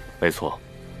没错，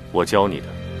我教你的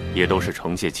也都是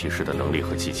惩戒骑士的能力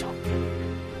和技巧。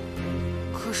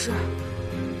可是，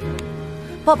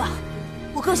爸爸，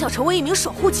我更想成为一名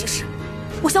守护骑士，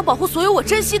我想保护所有我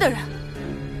珍惜的人，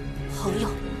朋友、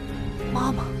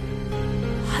妈妈，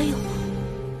还有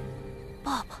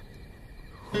爸爸。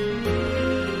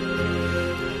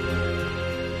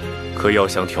可要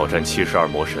想挑战72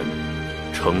魔神，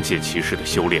惩戒骑士的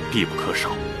修炼必不可少。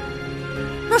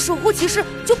那守护骑士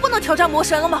就不能挑战魔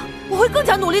神了吗？我会更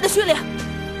加努力的训练。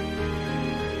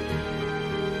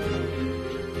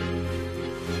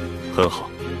很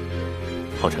好，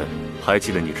皓晨，还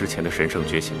记得你之前的神圣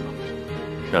觉醒吗？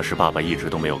那时爸爸一直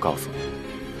都没有告诉你，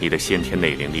你的先天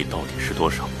内灵力到底是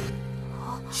多少。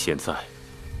现在，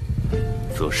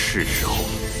则是时候了。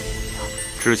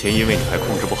之前因为你还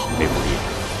控制不好那股力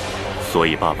量，所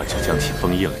以爸爸就将其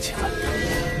封印了起来。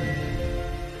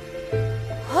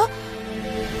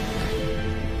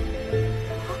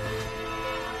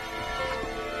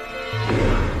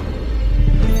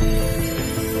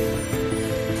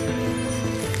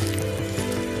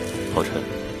皓晨，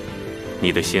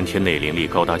你的先天内灵力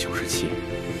高达97，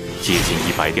接近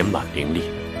100点满灵力，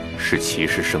是骑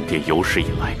士圣殿有史以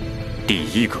来第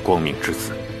1个光明之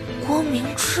子。光明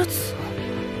之子，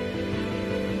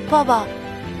爸爸，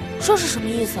这是什么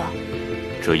意思啊？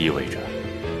这意味着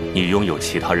你拥有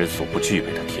其他人所不具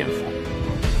备的天赋。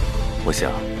我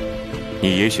想，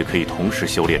你也许可以同时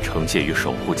修炼惩戒与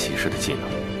守护骑士的技能，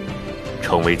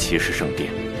成为骑士圣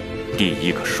殿第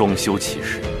1个双修骑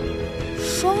士。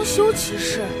双修骑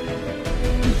士？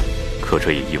可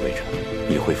这也意味着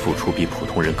你会付出比普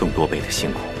通人更多倍的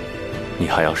辛苦。你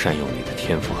还要善用你的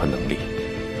天赋和能力，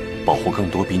保护更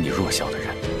多比你弱小的人。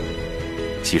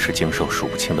即使经受数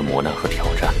不清的磨难和挑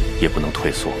战，也不能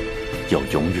退缩，要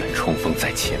永远冲锋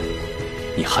在前。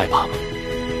你害怕吗？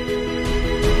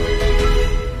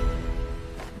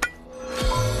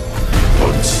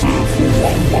但赐福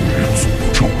往往与诅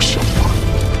咒相伴，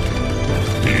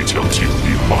你将经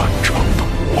历漫长的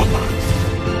磨难，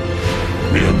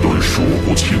面对数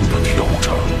不清的挑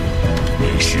战，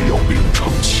你需要秉承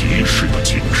骑士的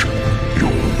精神，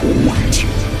永不畏惧，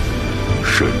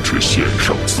甚至献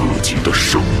上自己的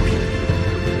生命。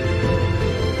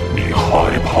你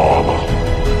害怕吗？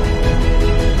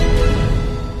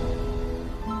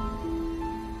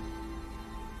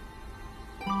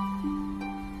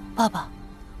爸爸，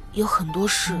有很多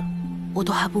事我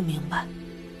都还不明白。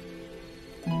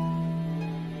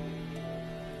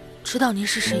知道您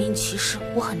是神印骑士，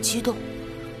我很激动，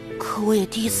可我也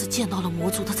第一次见到了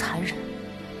魔族的残忍。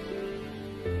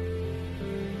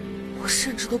我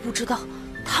甚至都不知道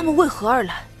他们为何而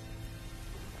来，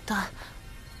但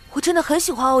我真的很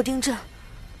喜欢奥丁镇，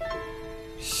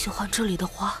喜欢这里的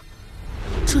花，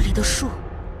这里的树，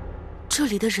这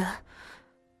里的人，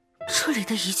这里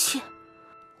的一切。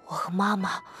我和妈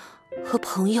妈和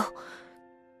朋友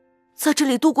在这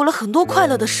里度过了很多快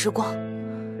乐的时光，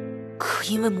可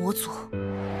因为魔族，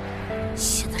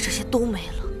现在这些都没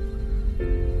了。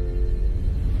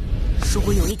如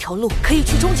果有一条路可以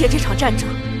去终结这场战争，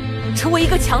成为一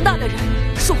个强大的人，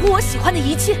守护我喜欢的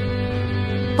一切，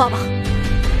爸爸，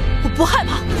我不害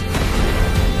怕。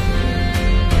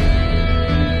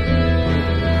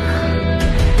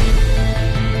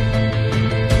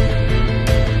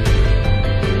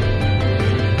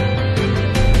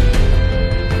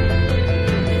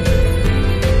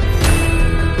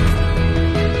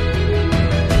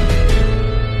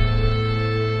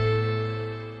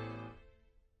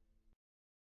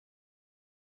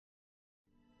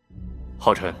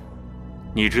皓晨，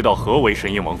你知道何为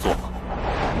神印王座吗？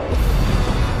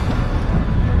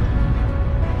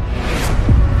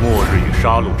末日与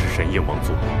杀戮之神印王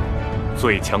座，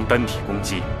最强单体攻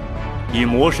击，以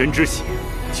魔神之血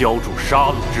浇筑杀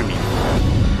戮之名；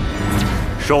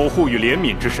守护与怜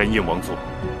悯之神印王座，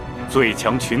最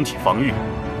强群体防御，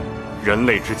人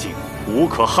类之境无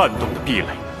可撼动的壁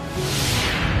垒；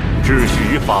秩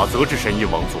序与法则之神印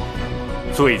王座，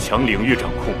最强领域掌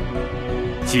控，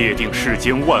界定世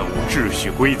间万物秩序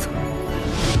规则。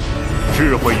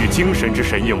智慧与精神之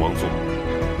神印王座，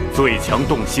最强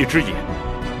洞悉之眼，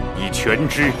以全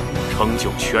知成就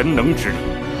全能之力。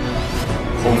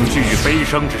恐惧与悲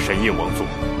伤之神印王座，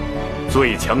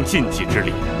最强禁忌之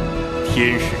力，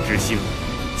天使之星，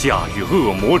驾驭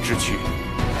恶魔之躯。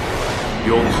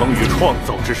永恒与创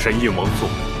造之神印王座，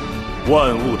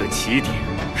万物的起点，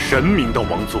神明的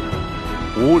王座，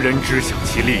无人知晓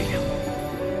其力量。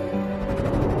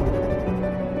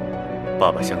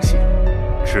爸爸相信，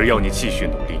只要你继续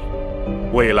努力，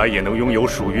未来也能拥有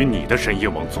属于你的神印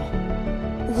王座。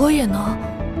我也能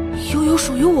拥有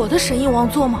属于我的神印王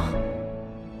座吗？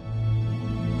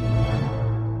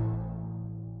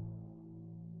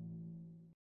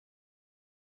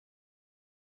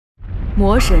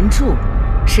魔神柱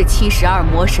是72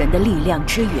魔神的力量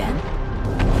之源，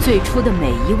最初的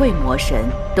每一位魔神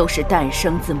都是诞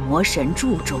生自魔神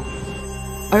柱中，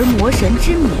而魔神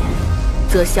之冕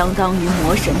则相当于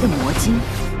魔神的魔晶，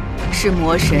是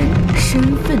魔神身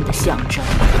份的象征。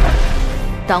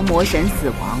当魔神死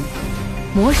亡，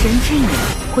魔神之冕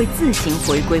会自行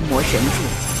回归魔神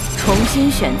柱，重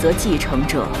新选择继承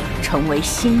者，成为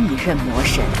新一任魔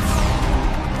神。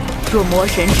若魔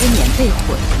神之冕被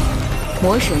毁，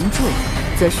魔神柱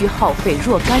则需耗费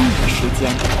若干年时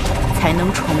间，才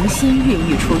能重新孕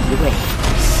育出一位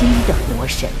新的魔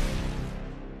神。